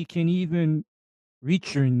how he can even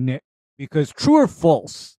reach your neck, because true or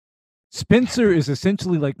false, Spencer is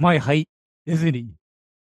essentially like my height, isn't he?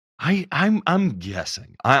 I'm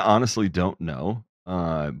guessing. I honestly don't know.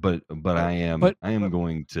 But I'm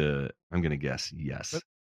going to guess yes.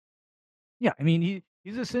 Yeah, I mean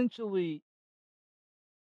he's essentially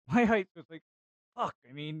my height. Was like, fuck.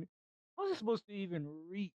 I mean, how is it supposed to even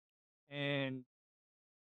reach? And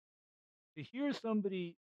to hear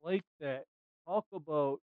somebody like that talk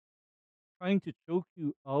about trying to choke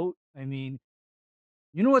you out, I mean,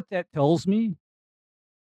 you know what that tells me?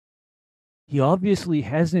 He obviously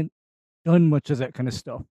hasn't done much of that kind of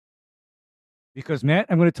stuff. Because, Matt,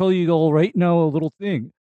 I'm going to tell you all right now a little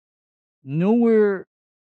thing. Nowhere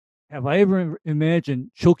have I ever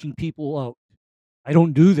imagined choking people out. I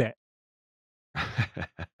don't do that.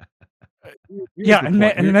 Yeah, and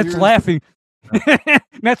Matt's laughing.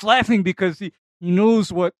 Matt's laughing because he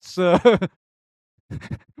knows what's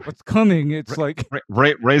coming. It's like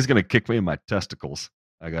Ray's gonna kick me in my testicles.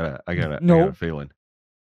 I got a feeling.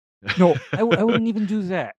 No, I wouldn't even do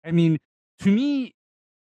that. I mean, to me,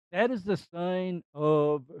 that is the sign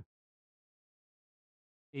of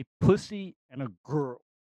a pussy and a girl.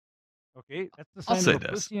 Okay, that's the sign of a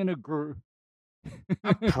pussy and a girl.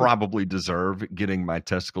 I probably deserve getting my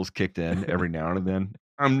testicles kicked in every now and then.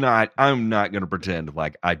 I'm not going to pretend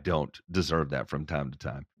like I don't deserve that from time to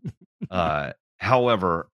time.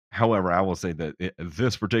 However, I will say that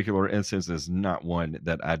this particular instance is not one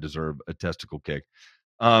that I deserve a testicle kick.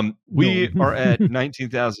 We are at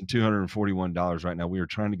 $19,241 right now. We are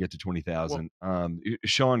trying to get to 20,000.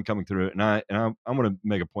 Sean coming through, and I'm going to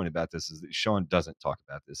make a point about this is that Sean doesn't talk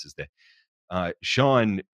about this. Is that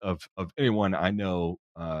Sean of anyone I know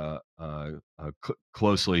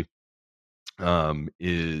closely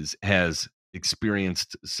has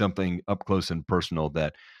experienced something up close and personal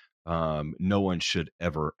that no one should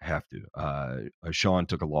ever have to. Sean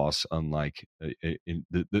took a loss unlike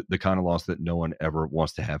the kind of loss that no one ever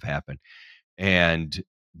wants to have happen, and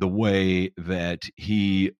the way that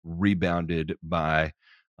he rebounded by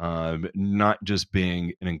not just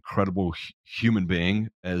being an incredible human being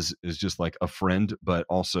as just like a friend, but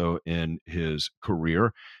also in his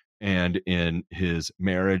career and in his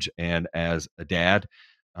marriage and as a dad.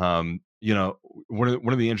 You know,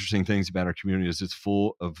 one of the interesting things about our community is it's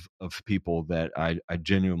full of people that I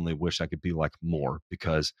genuinely wish I could be like more,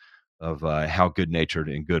 because of how good natured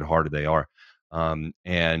and good hearted they are.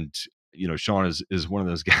 And you know, Sean is one of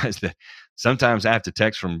those guys that sometimes I have to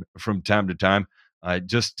text from time to time,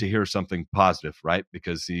 just to hear something positive, right?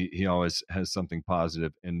 Because he always has something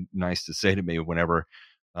positive and nice to say to me whenever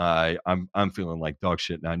I'm feeling like dog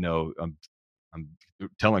shit, and I know I'm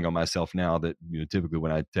telling on myself now that, you know, typically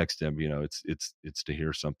when I text him, you know, it's to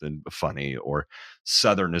hear something funny or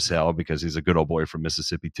Southern as hell, because he's a good old boy from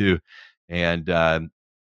Mississippi too, and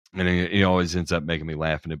he always ends up making me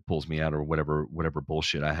laugh, and it pulls me out of whatever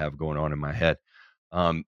bullshit I have going on in my head.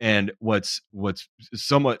 And what's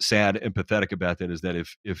somewhat sad and pathetic about that is that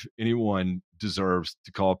if anyone deserves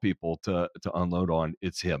to call people to unload on,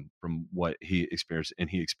 it's him, from what he experienced, and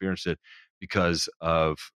he experienced it because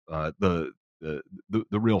of the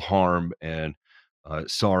real harm and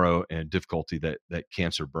sorrow and difficulty that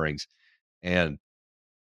cancer brings. And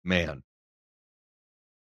man,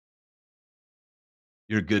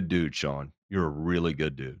 you're a good dude, Sean. You're a really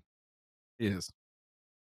good dude. He is.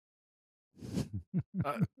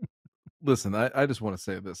 Listen, I just want to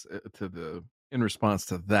say this in response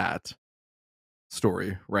to that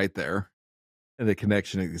story right there, and the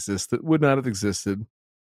connection exists that would not have existed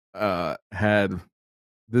had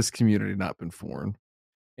this community not been formed.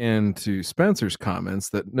 And to Spencer's comments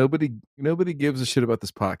that nobody gives a shit about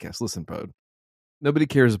this podcast. Listen, Pod, nobody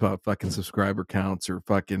cares about fucking subscriber counts or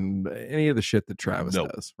fucking any of the shit that Travis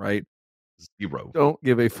does, right? Zero. Don't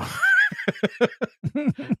give a fuck.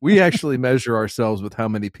 We actually measure ourselves with how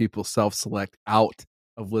many people self-select out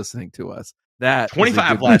of listening to us. That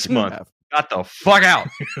 25 last month. Got the fuck out.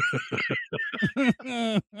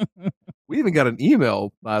 We even got an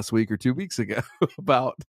email last week or 2 weeks ago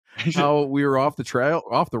about how we were off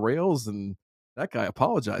the rails, and that guy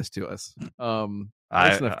apologized to us.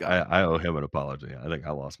 I owe him an apology. I think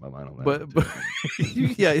I lost my mind on that. But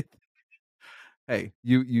yeah. Hey,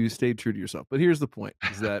 you stayed true to yourself. But here's the point: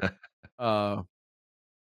 is that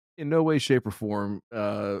in no way, shape, or form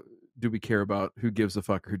do we care about who gives a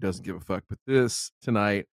fuck or who doesn't give a fuck. But this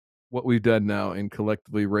tonight, what we've done now in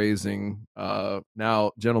collectively raising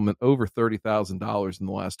now, gentlemen, over $30,000 in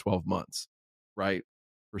the last 12 months, right,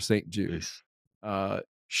 for St. Jude,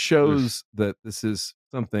 shows that this is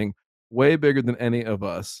something way bigger than any of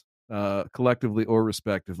us, collectively or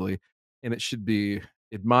respectively, and it should be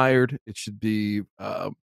admired. It should be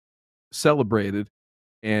celebrated,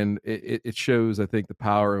 and it shows, I think, the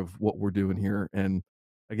power of what we're doing here. And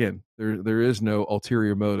again, there is no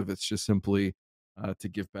ulterior motive. It's just simply to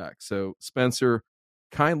give back. So Spencer,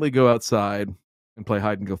 kindly go outside and play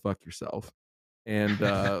hide and go fuck yourself, and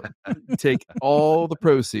take all the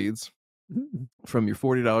proceeds from your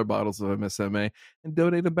 $40 bottles of MSMA and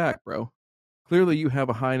donate them back, bro. Clearly you have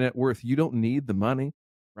a high net worth. You don't need the money,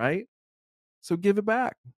 right? So give it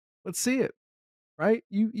back. Let's see it. Right?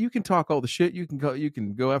 You can talk all the shit. You can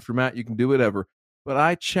go after Matt. You can do whatever. But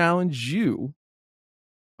I challenge you.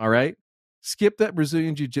 All right? Skip that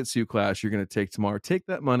Brazilian Jiu-Jitsu class you're going to take tomorrow. Take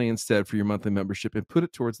that money instead for your monthly membership and put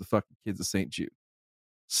it towards the fucking kids of St. Jude.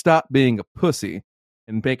 Stop being a pussy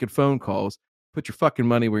and making phone calls. Put your fucking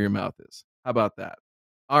money where your mouth is. How about that?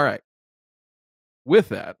 All right. With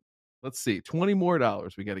that, let's see. $20 more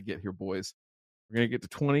we got to get here, boys. We're going to get to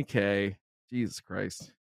 20K. Jesus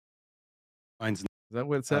Christ. Mine's, is that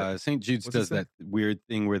what it said? St. Jude's does that weird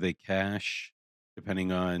thing where they cash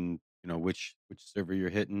depending on, you know, which server you're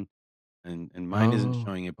hitting, and mine isn't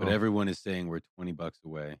showing it, but everyone is saying we're $20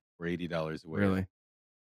 away, we're $80 away. Really?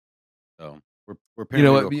 So we're you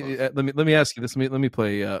know what? Let me ask you this. Let me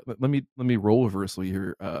play. Let me role reversal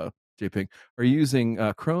here, J Ping. Are you using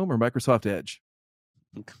Chrome or Microsoft Edge?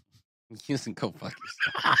 Using go fuck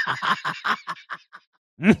yourself.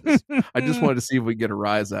 I just wanted to see if we get a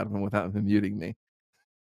rise out of him without him muting me.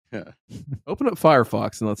 Yeah. Open up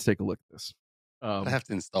Firefox and let's take a look at this. I have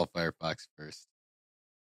to install Firefox first.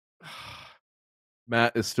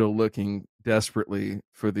 Matt is still looking desperately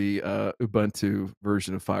for the Ubuntu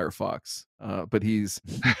version of Firefox, but he's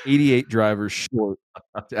 88 drivers short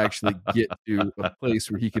to actually get to a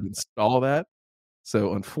place where he can install that.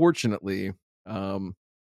 So unfortunately,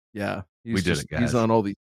 yeah, he's on all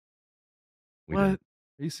these. What?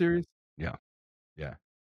 Are you serious? Yeah. Yeah.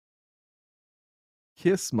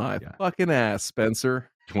 Kiss my fucking ass,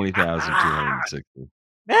 Spencer. 20,260.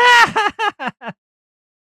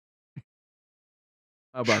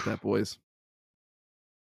 How about that, boys?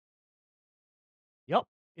 Yep.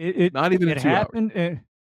 It not even it happened.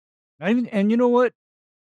 Not even, and you know what?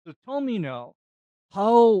 So tell me now,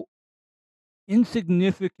 how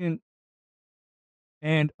insignificant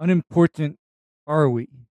and unimportant are we?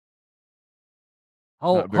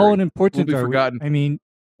 How Not very. unimportant We'll be are forgotten. we? I mean,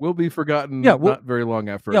 We'll be forgotten Yeah, not very long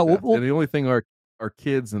after yeah, our we'll- death. we'll- And the only thing our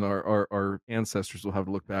kids and our ancestors will have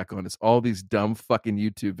to look back on is all these dumb fucking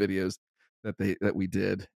YouTube videos that we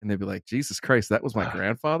did, and they'd be like, Jesus Christ, that was my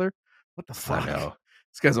grandfather? What the fuck? know.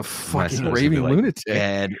 This guy's a My fucking son's gonna be raving like, lunatic.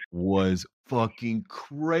 Dad was fucking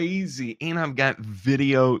crazy, and I've got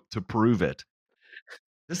video to prove it.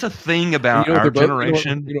 That's a thing about You know what our they're both-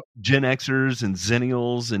 generation, you know- Gen Xers and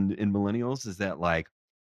Zennials and millennials, is that like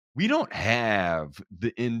we don't have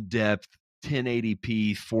the in-depth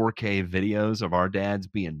 1080p 4K videos of our dads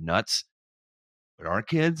being nuts, but our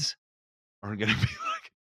kids are gonna be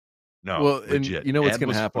like, no, Well, and legit. you know what's Dad gonna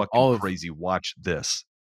was happen? fucking crazy. Watch this.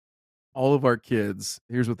 All of our kids,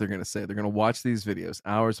 here's what they're going to say. They're going to watch these videos,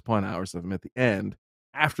 hours upon hours of them. At the end,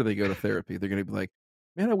 after they go to therapy, they're going to be like,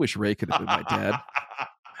 man, I wish Ray could have been my dad.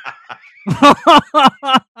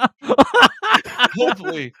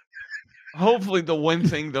 Hopefully the one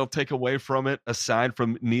thing they'll take away from it, aside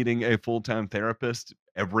from needing a full-time therapist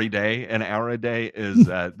every day, an hour a day, is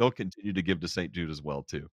they'll continue to give to St. Jude as well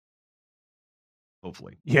too.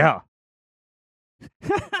 Hopefully. Yeah.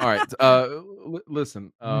 All right.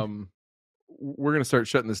 Listen, we're going to start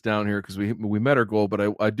shutting this down here because we met our goal,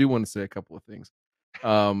 but I do want to say a couple of things.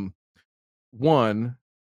 One,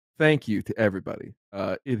 thank you to everybody.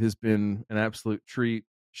 It has been an absolute treat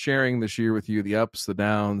sharing this year with you, the ups, the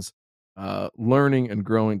downs, learning and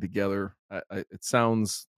growing together. It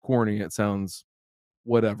sounds corny. It sounds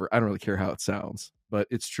whatever. I don't really care how it sounds, but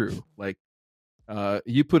it's true. Like,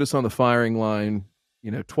 you put us on the firing line,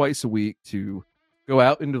 twice a week to go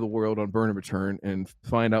out into the world on Burn and Return and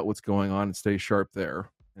find out what's going on and stay sharp there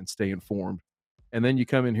and stay informed. And then you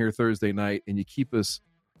come in here Thursday night and you keep us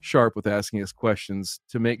sharp with asking us questions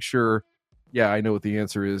to make sure, yeah, I know what the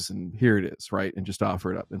answer is and here it is, right? And just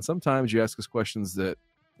offer it up. And sometimes you ask us questions that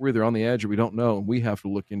we're either on the edge or we don't know, and we have to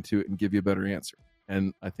look into it and give you a better answer.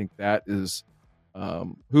 And I think that is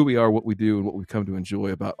who we are, what we do, and what we've come to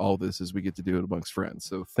enjoy about all this is we get to do it amongst friends.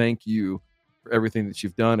 So thank you for everything that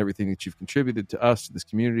you've done, everything that you've contributed to us, to this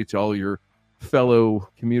community, to all your fellow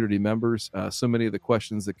community members. So many of the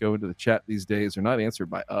questions that go into the chat these days are not answered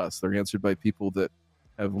by us. They're answered by people that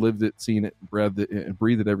have lived it, seen it, breathed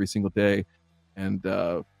it every single day. And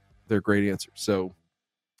they're great answers. So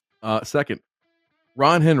second,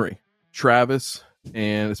 Ron Henry, Travis,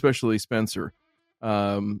 and especially Spencer.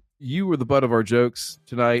 You were the butt of our jokes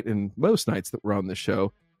tonight and most nights that we're on this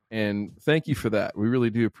show. And thank you for that. We really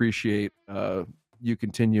do appreciate you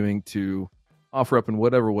continuing to offer up in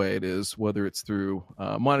whatever way it is, whether it's through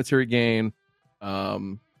monetary gain,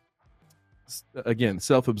 again,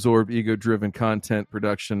 self-absorbed, ego-driven content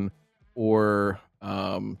production, or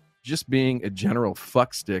just being a general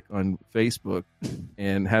fuckstick on Facebook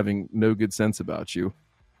and having no good sense about you.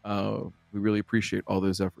 We really appreciate all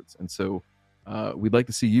those efforts. And so we'd like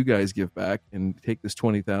to see you guys give back and take this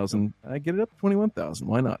 20,000, get it up to 21,000.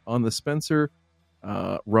 Why not? On the Spencer,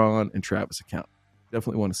 Ron, and Travis account.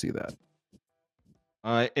 Definitely want to see that.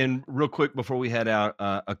 And real quick before we head out,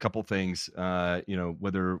 a couple things.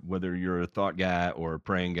 Whether you're a thought guy or a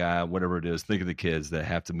praying guy, whatever it is, think of the kids that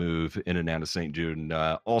have to move in and out of St. Jude. And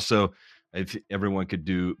also, if everyone could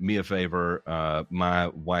do me a favor, my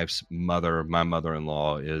wife's mother, my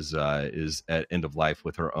mother-in-law, is at end of life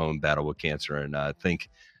with her own battle with cancer. And think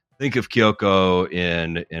of Kyoko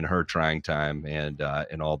in her trying time and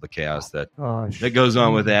all the chaos that goes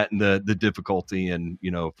on with that and the difficulty and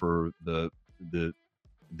for the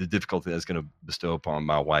difficulty that's going to bestow upon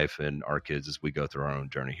my wife and our kids as we go through our own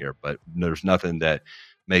journey here. But there's nothing that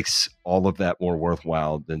makes all of that more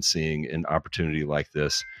worthwhile than seeing an opportunity like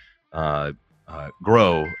this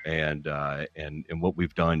grow and what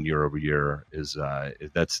we've done year over year is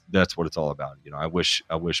that's what it's all about. I wish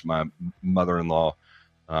my mother-in-law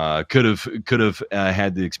could have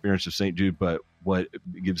had the experience of St. Jude, but what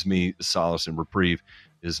gives me solace and reprieve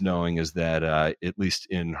is knowing is that at least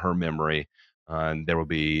in her memory, there will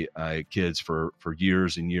be kids for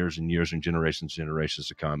years and years and years and generations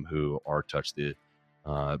to come who are touched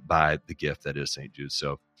by the gift that is St. Jude.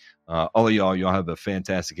 So all of y'all have a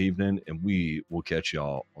fantastic evening, and we will catch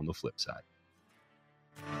y'all on the flip side.